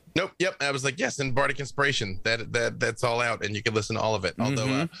 Nope. Yep. I was like, yes, and Bardic Inspiration. That's all out, and you can listen to all of it.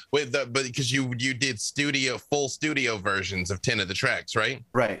 Although, but because you did full studio versions of 10 of the tracks, right?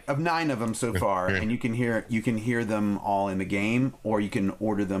 Right. Of 9 of them so far, and you can hear them all in the game, or you can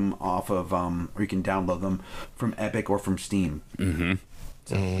order them off of, or you can download them from Epic or from Steam.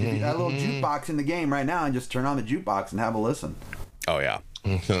 So if you got a little jukebox in the game right now, and just turn on the jukebox and have a listen. Oh yeah.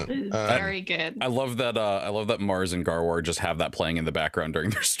 Very good. I love that. I love that Mars and Garwar just have that playing in the background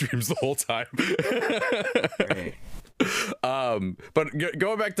during their streams the whole time. Great. But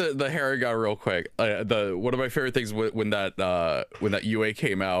going back to the Haragon real quick, one of my favorite things when that UA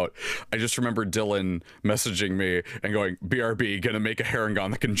came out, I just remember Dylan messaging me and going, "BRB, gonna make a Haragon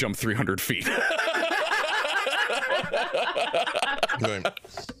that can jump 300 feet." Nice.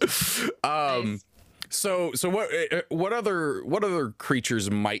 So what other creatures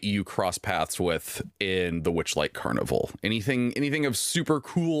might you cross paths with in the Witchlight Carnival? Anything of super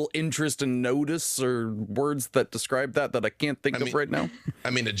cool interest and notice, or words that describe that I can't think of right now? I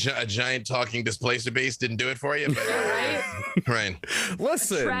mean, a giant talking displacer beast didn't do it for you, but right.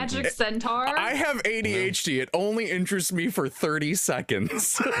 Listen, Tragic Centaur. I have ADHD. It only interests me for 30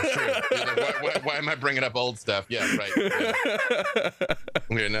 seconds. Why am I bringing up old stuff? Yeah, right.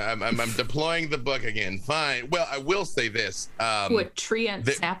 Yeah, no, I'm deploying the book again. Fine. Well, I will say this. To a tree and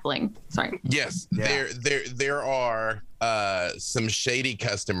sapling. Sorry. Yes, there are some shady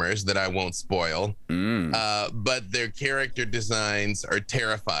customers that I won't spoil, but their character designs are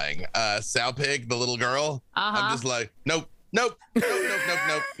terrifying. Salpig, the little girl, I'm just like, nope. Do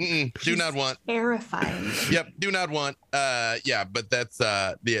not want. Terrifying. Yep, do not want. Yeah, but that's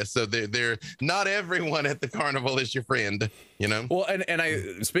so they're not everyone at the carnival is your friend, you know. Well, and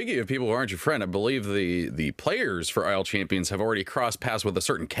I, speaking of people who aren't your friend, I believe the players for Isle Champions have already crossed paths with a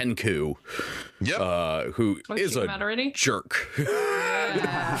certain Kenku, who is a jerk.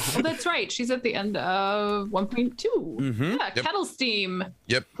 Yeah. Oh, that's right. She's at the end of 1.2. Yeah, Kettle Steam.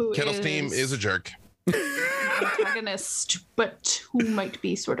 Yep, Kettle Steam is a jerk. antagonist, but who might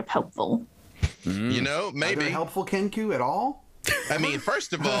be sort of helpful. You know, Are maybe. they helpful Kenku at all? I mean,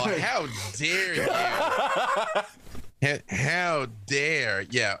 first of all, how dare you? How dare?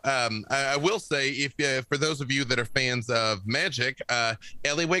 Yeah. I will say, if for those of you that are fans of Magic,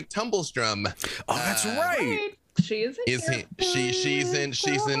 Eliwick Tumblestrum. Oh, that's right. Right. She is in Is here. she's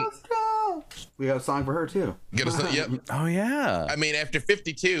in. We got a song for her too. Yep. Oh yeah. I mean, after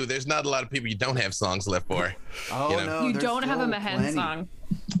 52, there's not a lot of people you don't have songs left for. Oh You know. no, You there's don't have a still Mehen plenty. song.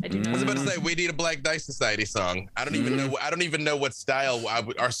 I do I not. was about to say we need a Black Dice Society song. I don't even know. I don't even know what style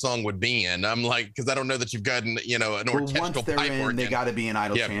our song would be in. I'm like, because I don't know that you've gotten an Well, orchestral once they're pipe in, organ. they got to be in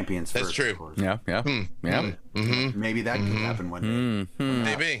Idle Yeah, Champions. that's first, true. of course. Yeah. Yeah. Yeah. Mm-hmm. Maybe that could happen one day.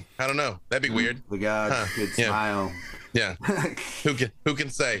 Maybe. I don't know. That'd be weird. The God Huh, could yeah. smile. Yeah. Who can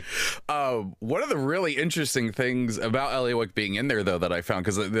say? One of the really interesting things about Eliwick being in there, though, that I found,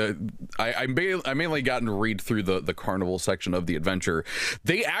 because I mainly gotten to read through the carnival section of the adventure.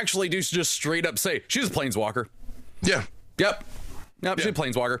 They actually do just straight up say she's a planeswalker. Yeah. Yep. Yep. She's a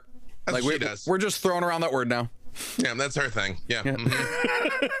planeswalker. That's what she we, does. We're just throwing around that word now. Yeah, that's her thing. Yeah.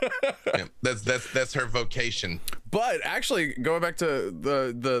 Yeah. That's her vocation. But actually, going back to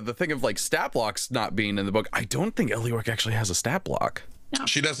the thing of like stat blocks not being in the book, I don't think Eliwick actually has a stat block.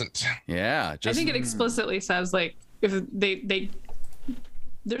 She doesn't. Yeah, I just think it explicitly says like if they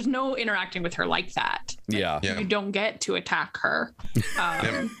there's no interacting with her like that. yeah. Yeah. You don't get to attack her.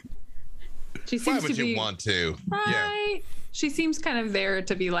 She seems Why to would be you want to? Yeah. right. She seems kind of there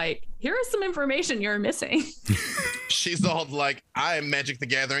to be like, here is some information you're missing. She's all like, I am Magic the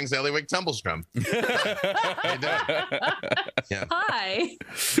Gathering's Eliwick Tumblestrum. Hey, Doug. Yeah. Hi.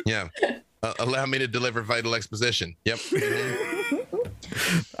 Yeah. Allow me to deliver vital exposition. Yep.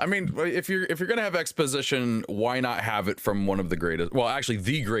 I mean, if you're gonna have exposition, why not have it from one of the greatest? Well, actually,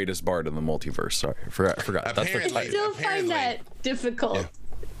 the greatest bard in the multiverse. Sorry, I forgot. That's the Apparently. I still Apparently. find that difficult. Yeah.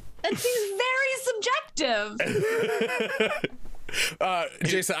 That seems very subjective.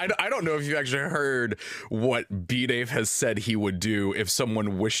 Jason, I don't know if you actually heard what B-Dave has said he would do if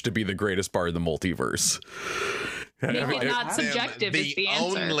someone wished to be the greatest bard in the multiverse. Make it not I am subjective is the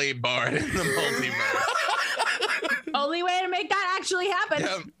answer. only bard in the multiverse. Only way to make that actually happen.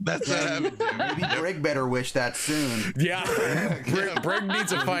 Yep, that's what happened. Maybe Brig better wish that soon. Yeah, Brig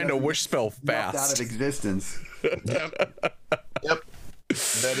needs to find a wish spell Knocked out fast. of existence. Yep. Yep.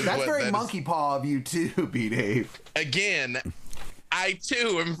 That is That's what- very that is- monkey paw of you too, B Dave. Again, I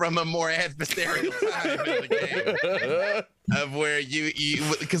too am from a more adversarial time in the game of where you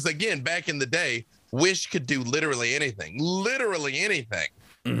because again, back in the day, Wish could do literally anything.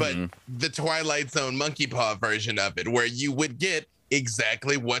 But the Twilight Zone monkey paw version of it, where you would get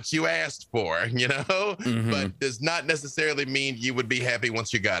exactly what you asked for, but does not necessarily mean you would be happy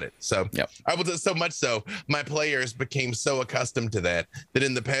once you got it. So Yep. I was so much so my players became so accustomed to that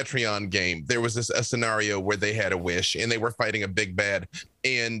in the Patreon game, there was a scenario where they had a wish and they were fighting a big bad,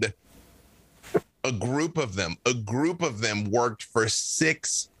 and a group of them worked for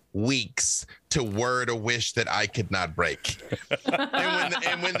 6 weeks to word a wish that I could not break.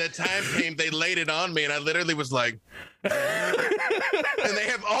 and when the time came, they laid it on me, and I literally was like, and they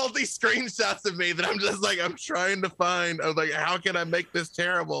have all these screenshots of me that I'm just like, I'm trying to find. I was like, how can I make this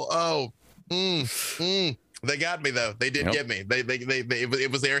terrible? They got me though. They did get me.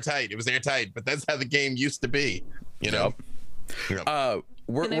 It was airtight. It was airtight. But that's how the game used to be. Yep.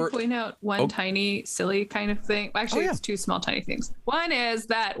 Can I point out one tiny, silly kind of thing? Actually, it's 2 small, tiny things. One is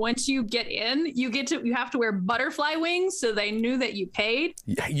that once you get in, you have to wear butterfly wings, so they knew that you paid.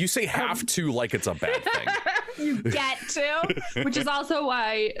 You say have to like it's a bad thing. You get to, which is also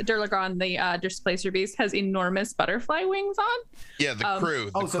why Durlagron, the Displacer Beast, has enormous butterfly wings on. Yeah, the crew.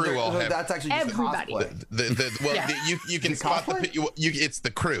 The crew all have. That's actually just everybody. You can spot it's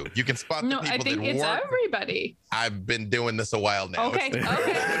the crew. You can spot the No, people I think that it's work. Everybody. I've been doing this a while now. Okay.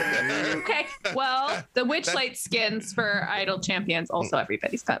 Okay. Well, the Witchlight skins for Idle Champions also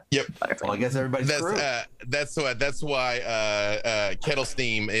everybody's got butterfly. Well, I guess everybody's crew. That's why Kettle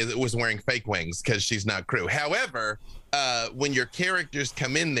Steam was wearing fake wings, because she's not crew. However, when your characters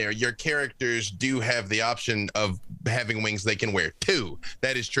come in there, your characters do have the option of having wings they can wear too.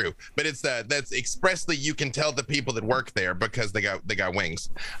 That is true, but it's that's expressly you can tell the people that work there because they got wings.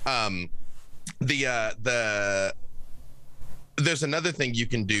 There's another thing you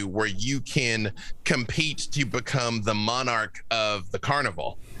can do where you can compete to become the monarch of the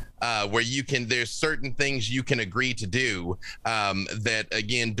carnival. Where there's certain things you can agree to do that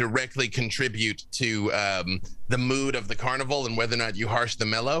again directly contribute to the mood of the carnival and whether or not you harsh the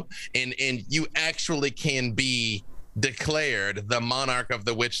mellow, and you actually can be declared the monarch of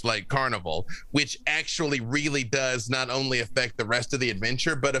the Witchlight Carnival, which actually really does not only affect the rest of the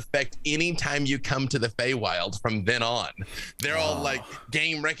adventure, but affect any time you come to the Feywild from then on. They're all like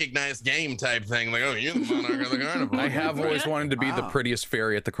game recognized game type thing. Like, oh, you're the monarch of the carnival. I have always wanted to be the prettiest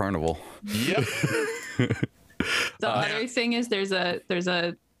fairy at the carnival. Yep. The other thing is there's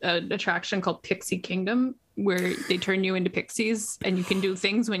a attraction called Pixie Kingdom where they turn you into pixies and you can do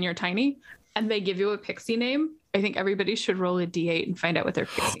things when you're tiny and they give you a pixie name. I think everybody should roll a D8 and find out what their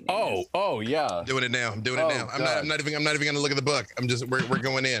pixie name is. Oh yeah. I'm doing it now. I'm not even gonna look at the book. We're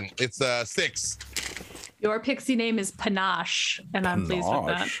going in. It's 6. Your pixie name is Panache, and I'm pleased with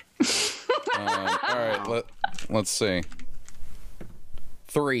that. All right, let's see.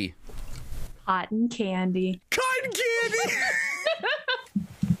 3. Cotton candy. Cotton candy.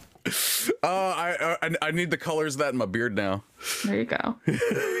 I need the colors of that in my beard now. There you go.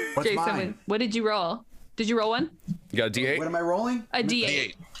 What's Jason, mine? what did you roll? Did you roll one? You got a D8? What am I rolling? A D8.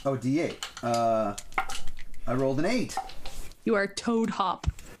 D8. Oh, D8. I rolled an 8. You are Toad Hop.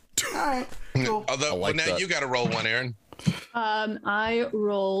 All right, cool. Although like now that. you got to roll one, Aaron. I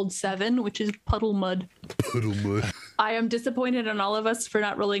rolled 7, which is Puddle Mud. Puddle mud. I am disappointed in all of us for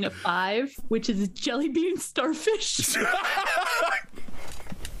not rolling a 5, which is Jelly Bean Starfish.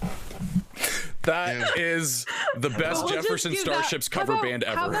 That is the best We'll just Jefferson give Starships that- cover how about- band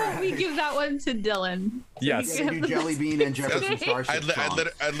How ever. about we give that one to Dylan? Yes. You do Jelly Bean and Jefferson Starship songs.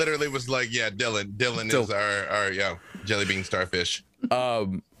 I literally was like, yeah, Dylan. Dylan is our jelly bean starfish. I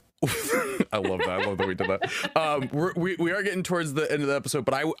love that. I love that we did that. We are getting towards the end of the episode,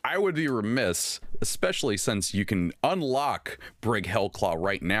 but I would be remiss, especially since you can unlock Brig Hellclaw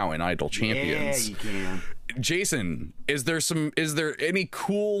right now in Idle Champions. Yeah, you can. Jason, is there any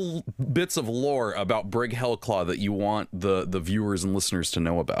cool bits of lore about Brig Hellclaw that you want the viewers and listeners to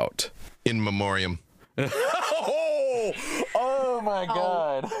know about? In memoriam. Oh my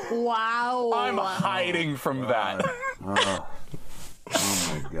God. Wow. I'm hiding from that. Oh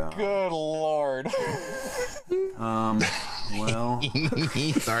my God. Good Lord. Well,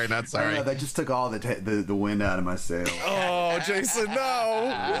 Sorry, not I don't sorry. know, that just took all the wind out of my sails. Oh, Jason,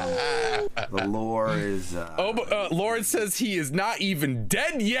 no. The lore is. But Lord says he is not even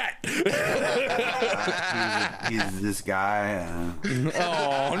dead yet. He's this guy.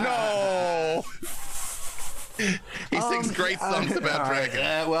 Oh, no. He sings great songs about all right,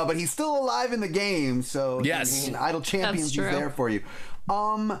 dragons. well, but he's still alive in the game, so Yes. in Idle Champions, he's true. there for you.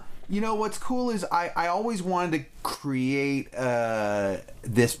 You know what's cool is I always wanted to create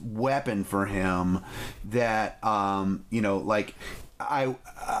this weapon for him that like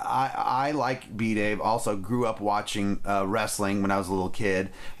I like B-Dave, also grew up watching wrestling when I was a little kid,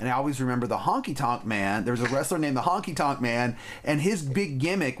 and I always remember the Honky Tonk Man. There was a wrestler named the Honky Tonk Man, and his big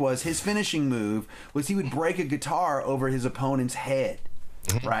gimmick was his finishing move was he would break a guitar over his opponent's head,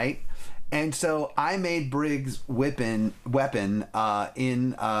 right? And so I made Brig's weapon in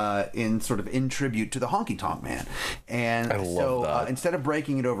sort of in tribute to the Honky Tonk Man, and I love so that. instead of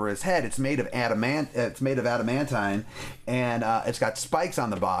breaking it over his head, it's made of adamantine, and it's got spikes on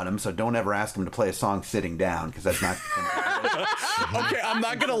the bottom. So don't ever ask him to play a song sitting down because that's not. Okay, I'm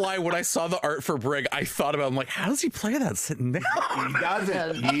not gonna lie. When I saw the art for Brig, I thought about. I'm like, how does he play that sitting down? He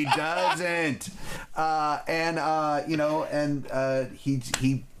doesn't. He doesn't.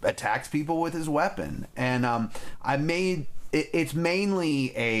 He attacks people with his weapon, and I made it. It's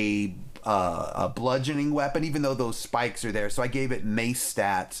mainly a bludgeoning weapon, even though those spikes are there. So I gave it mace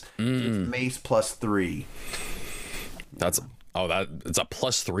stats. It's mace +3. It's a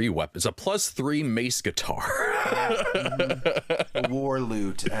 +3 weapon. It's a +3 mace guitar. War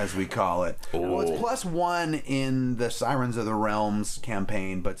loot, as we call it. Well, it's +1 in the Sirens of the Realms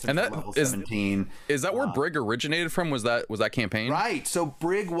campaign, but since And that we're level is- 17. Is that where Brig originated from? Was that campaign? Right. So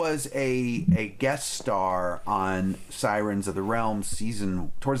Brig was a guest star on Sirens of the Realms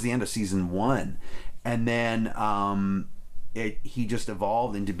towards the end of season 1, and then he just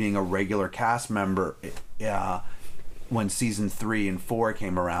evolved into being a regular cast member when season 3 and 4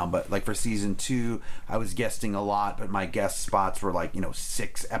 came around. But like for season 2, I was guesting a lot, but my guest spots were like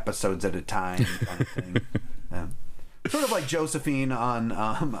 6 episodes at a time, kind of thing. Sort of like Josephine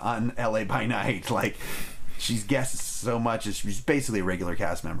on LA by Night, like. She's guessed so much as she's basically a regular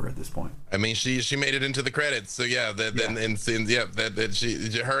cast member at this point. I mean, she made it into the credits, so yeah. Her and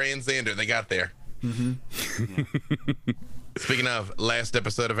Xander, they got there. Speaking of, last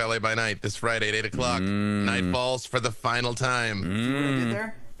episode of LA by Night this Friday at 8:00. Night falls for the final time. See what I did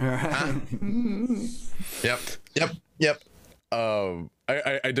there? Yep.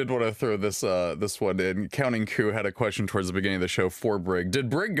 I I did want to throw this one in. Counting Coup had a question towards the beginning of the show for Brig. Did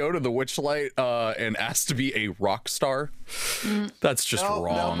Brig go to the Witchlight and ask to be a rock star? That's just wrong.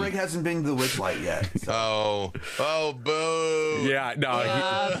 No, Brig hasn't been to the Witchlight yet. So. Oh, boo. Yeah, no.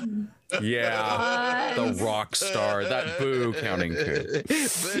 Yeah, the rock star. That boo Counting Coup.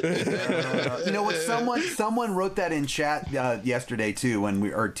 You know what? Someone wrote that in chat yesterday too,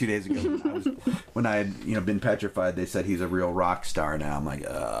 or 2 days ago when I had been petrified. They said he's a real rock star now. I'm like,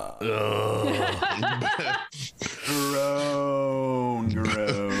 groan.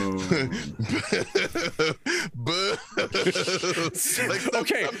 Boo.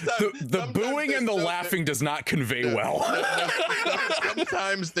 Okay, the booing and the laughing does not convey well.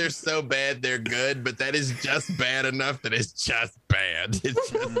 Sometimes they're so bad they're good, but that is just bad enough that it's just bad.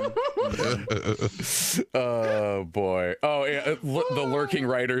 It's just... Oh boy. Oh yeah. The lurking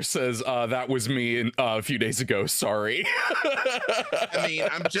writer says that was me a few days ago. Sorry. I mean,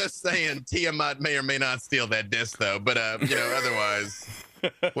 I'm just saying Tiamat may or may not steal that disc though, but otherwise,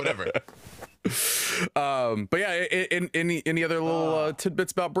 whatever. But yeah, any other little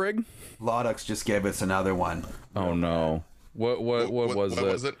tidbits about Brig? Laudux just gave us another one. Oh no. What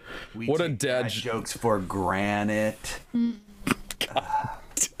was it? We What a take dad jokes for granite.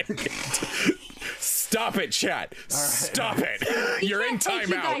 Stop it, chat. Stop it. You're in Take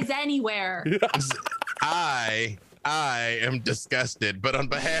you timeout. guys anywhere. I am disgusted, but on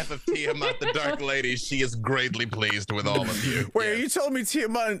behalf of Tiamat the Dark Lady, she is greatly pleased with all of you. Wait, are you telling me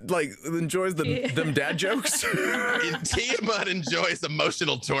Tiamat enjoys them dad jokes? Tiamat enjoys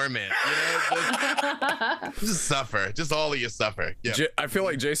emotional torment. Just suffer. Just all of you suffer. Yeah. I feel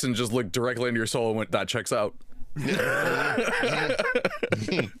like Jason just looked directly into your soul and went, "That checks out."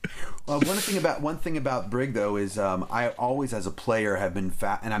 Well, one thing about Brig though is I always, as a player, have been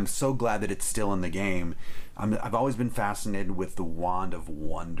and I'm so glad that it's still in the game. I've always been fascinated with the Wand of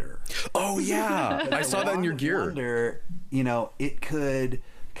Wonder. Oh yeah, I saw that in your gear. Wonder, it could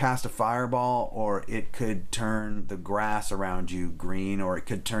cast a fireball, or it could turn the grass around you green, or it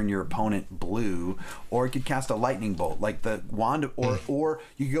could turn your opponent blue, or it could cast a lightning bolt. Like the wand, or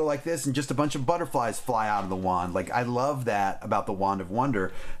you could go like this and just a bunch of butterflies fly out of the wand. Like, I love that about the Wand of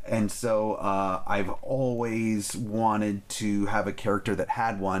Wonder. And so I've always wanted to have a character that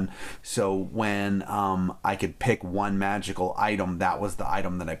had one, so when I could pick one magical item, that was the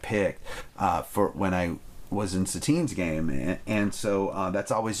item that I picked for when I was in Satine's game, and so that's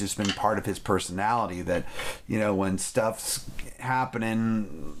always just been part of his personality, that when stuff's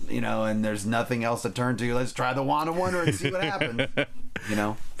happening, and there's nothing else to turn to, let's try the Wand of Wonder and see what happens.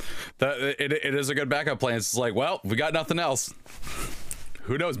 That it is a good backup plan. It's like, well, we got nothing else.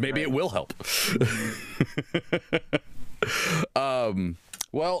 Who knows? Maybe it will help.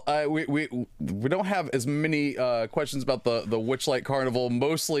 Well, we don't have as many questions about the Witchlight Carnival.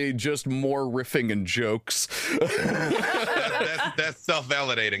 Mostly just more riffing and jokes. That's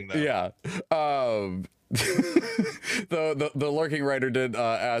self-validating, though. Yeah. The lurking writer did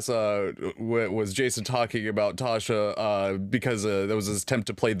ask, was Jason talking about Tasha because there was his attempt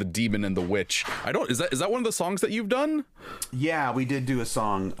to play the demon and the witch. Is that one of the songs that you've done? Yeah, we did do a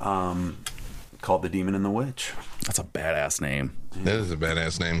song called The Demon and the Witch. That's a badass name. That is a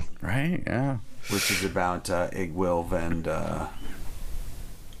badass name. Right? Yeah. Which is about Igwilv and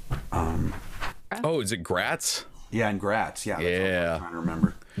oh, is it Gratz? yeah, and Gratz. Yeah. Yeah. I'm trying to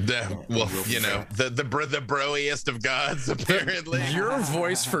remember. The broiest of gods, apparently. Your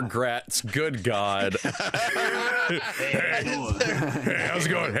voice for Gratz, good God. Hey, how's it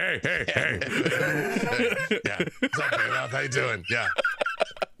going? Hey. Yeah. What's up, man? How you doing? Yeah.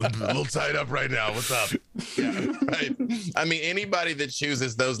 A little tied up right now. What's up? Yeah, right. I mean, anybody that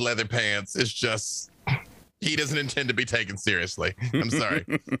chooses those leather pants is just, he doesn't intend to be taken seriously. I'm sorry.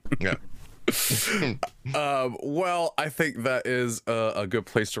 Yeah. Well, I think that is a good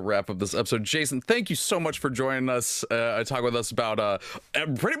place to wrap up this episode. Jason, thank you so much for joining us. Talk with us about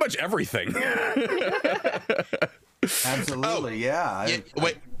pretty much everything. Absolutely, yeah.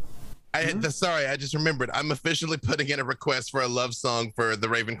 Wait. Sorry, I just remembered. I'm officially putting in a request for a love song for the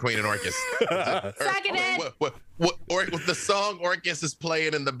Raven Queen and Orcus. Seconded. The song Orcus is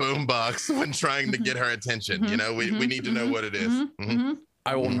playing in the boombox when trying to get her attention. We need to know what it is.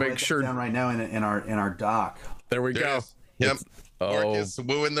 I will make sure down right now in our doc. There we go. Yep. Orcus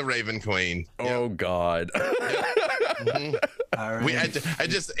wooing the Raven Queen. Oh God. All right.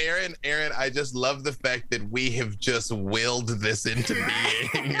 Aaron, I just love the fact that we have just willed this into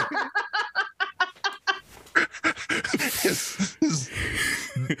being.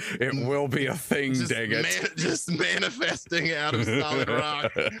 It will be a thing, dang it. Just manifesting out of solid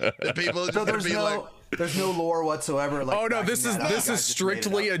rock. The people just So gonna be like, There's no lore whatsoever. Like, Oh no, this is backing that up. this You is guys just made it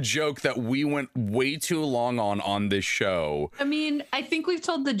strictly up. a joke that we went way too long on this show. I mean, I think we've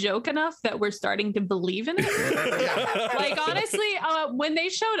told the joke enough that we're starting to believe in it. Like honestly, when they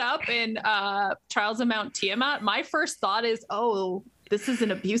showed up in Trials of Mount Tiamat, my first thought is, oh, this is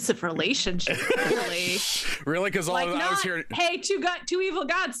an abusive relationship. Really, Really? Because all like I was not, hearing. hey, two evil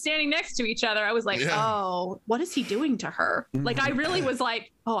gods standing next to each other. I was like, Yeah. oh, what is he doing to her? Like I really was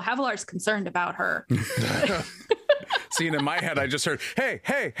like, oh, Havilar's concerned about her. Seeing in my head, I just heard, hey,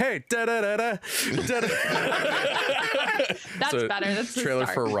 da da da da. That's better. That's the trailer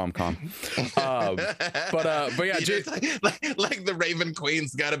start. for a rom com. But yeah, It's like the Raven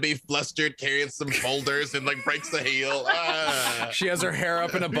Queen's got to be flustered, carrying some folders, and like breaks the heel. Ah. she has her hair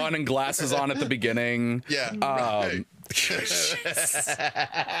up in a bun and glasses on at the beginning. Yeah.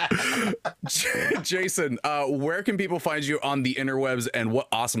 Jason, where can people find you on the interwebs, and what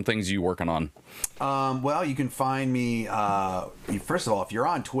awesome things are you working on? Well, you can find me. First of all, if you're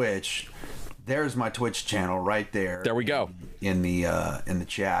on Twitch, there's my Twitch channel right there. There we go. In the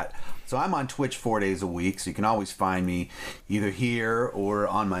chat. So I'm on Twitch 4 days a week, so you can always find me either here or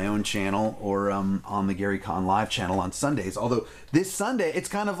on my own channel or on the Gary Con Live channel on Sundays. Although this Sunday, it's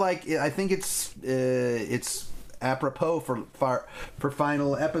kind of like, I think it's apropos for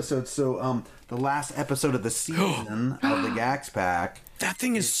final episodes. So the last episode of the season of the Gax Pack. That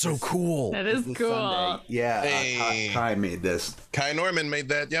thing is so cool. That is this cool. Sunday. Yeah, Hey. Kai made this. Kai Norman made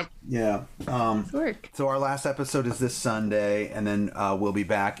that. Yep. Yeah. Work. So our last episode is this Sunday, and then we'll be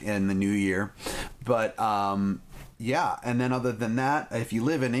back in the new year. But yeah, and then other than that, if you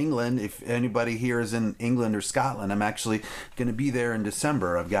live in England, if anybody here is in England or Scotland, I'm actually going to be there in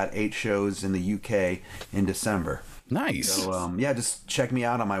December. I've got 8 shows in the UK in December. Nice. So yeah, just check me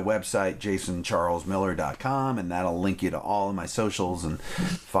out on my website, jasoncharlesmiller.com, and that'll link you to all of my socials, and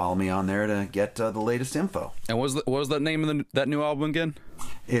follow me on there to get the latest info. And what was that name of that new album again?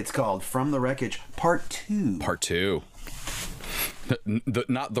 It's called From the Wreckage Part 2. Part 2.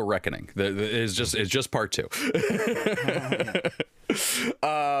 Not the reckoning. It's just part 2.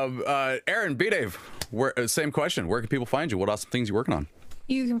 Aaron, B-Dave, same question. Where can people find you? What awesome things you working on?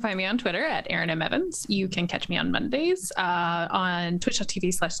 You can find me on Twitter at Aaron M. Evans. You can catch me on Mondays on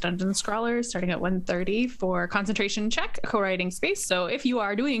twitch.tv/Dungeon Scrawlers starting at 1:30 for Concentration Check, co-writing space. So if you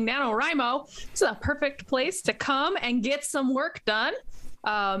are doing NaNoWriMo, it's a perfect place to come and get some work done.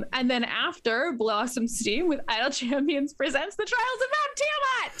 And then after, blow off some steam with Idle Champions presents The Trials of Mount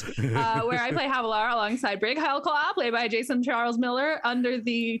Tiamat, where I play Havilar alongside Brig Heilclaw, played by Jason Charles Miller, under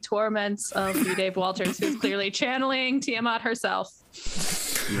the torments of Dave Walters, who's clearly channeling Tiamat herself.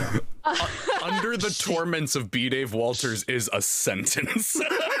 Yeah. Under the torments of B. Dave Walters is a sentence.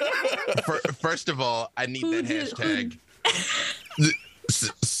 First of all, I need that hashtag.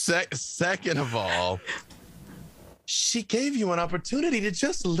 Second of all, she gave you an opportunity to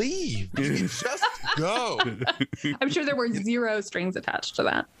just leave. You can just go. I'm sure there were 0 strings attached to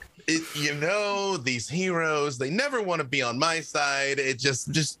that. These heroes, they never want to be on my side. It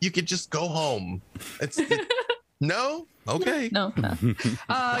just you could just go home. No? Okay. No. You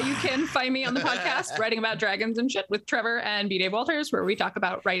can find me on the podcast writing about dragons and shit with Trevor and B. Dave Walters, where we talk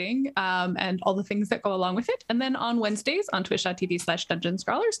about writing and all the things that go along with it. And then on Wednesdays on twitch.tv/Dungeon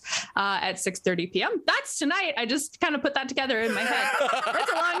Scrawlers at 6:30 p.m. That's tonight. I just kind of put that together in my head.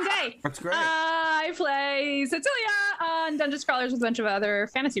 That's a long day. That's great. I play Cecilia on Dungeon Scrawlers with a bunch of other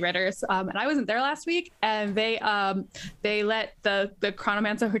fantasy writers. And I wasn't there last week, and they let the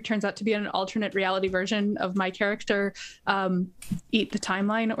Chronomancer, who turns out to be an alternate reality version of my character, eat the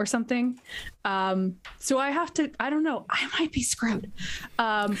timeline or something. So I don't know, I might be screwed.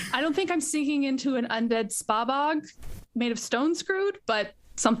 I don't think I'm sinking into an undead spa bog made of stone screwed, but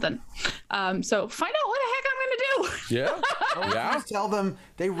something. So find out what the heck I'm gonna do. Yeah. Please tell them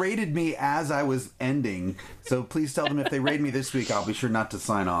they rated me as I was ending. So please tell them if they raid me this week, I'll be sure not to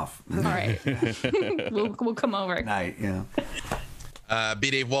sign off. All right. we'll come over. Night, yeah.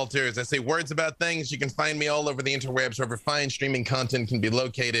 B. Dave Walters, I say words about things. You can find me all over the interwebs, wherever fine streaming content can be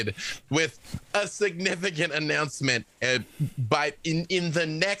located, with a significant announcement in the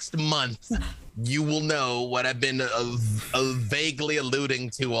next month. You will know what I've been vaguely alluding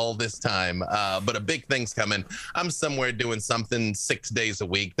to all this time, but a big thing's coming. I'm somewhere doing something 6 days a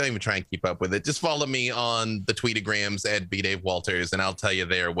week. Don't even try and keep up with it. Just follow me on the tweetagrams at B. Dave Walters, and I'll tell you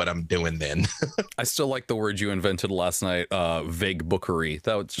there what I'm doing then. I still like the word you invented last night, vague bookery.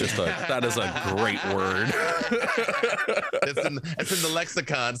 That is a great word. It's in the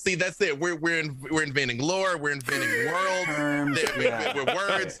lexicon. See, that's it. We're inventing lore. We're inventing world. Terms, We're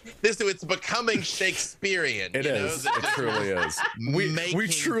words. It's become becoming Shakespearean. It is. It truly is. We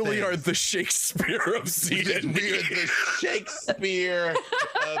truly are the Shakespeare of CND. We are the Shakespeare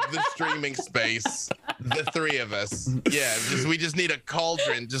of the streaming space. The three of us. Yeah, we just need a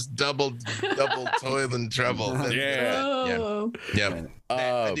cauldron, just double toil and trouble. Yeah. Oh. Yep.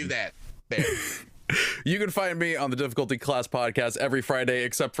 I do that. There. You can find me on the Difficulty Class podcast every Friday,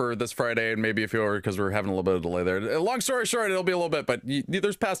 except for this Friday, and maybe if you're, because we're having a little bit of delay there. Long story short, it'll be a little bit, but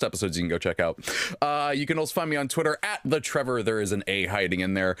there's past episodes you can go check out. You can also find me on Twitter at the Trevor. There is an A hiding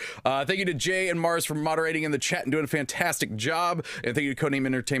in there. Thank you to Jay and Mars for moderating in the chat and doing a fantastic job. And thank you to Codename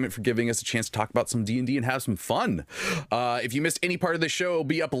Entertainment for giving us a chance to talk about some D&D and have some fun. If you missed any part of the show, it'll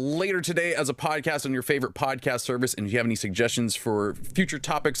be up later today as a podcast on your favorite podcast service. And if you have any suggestions for future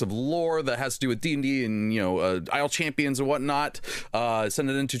topics of lore that has to do with D&D and, Isle Champions and whatnot, send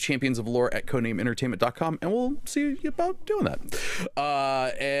it into championsoflore@codenameentertainment.com, and we'll see about doing that.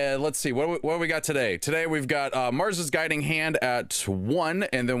 And let's see, what we got today? Today we've got Mars's Guiding Hand at 1,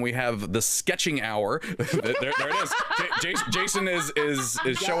 and then we have the Sketching Hour. there it is. Jason is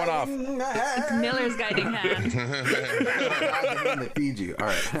showing off. It's Miller's Guiding Hand. They feed you. All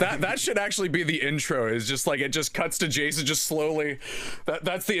right. That should actually be the intro. Is just like it just cuts to Jason just slowly.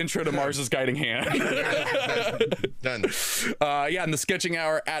 That's the intro to Mars's Guiding Hand. Done. And the Sketching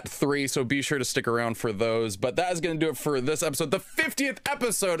Hour at 3, so be sure to stick around for those. But that is going to do it for this episode, the 50th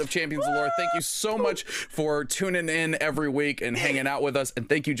episode of Champions of Lore. Thank you so much for tuning in every week and hanging out with us, and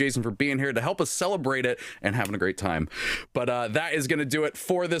thank you, Jason, for being here to help us celebrate it and having a great time. But that is going to do it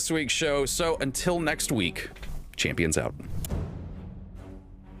for this week's show. So until next week, Champions out.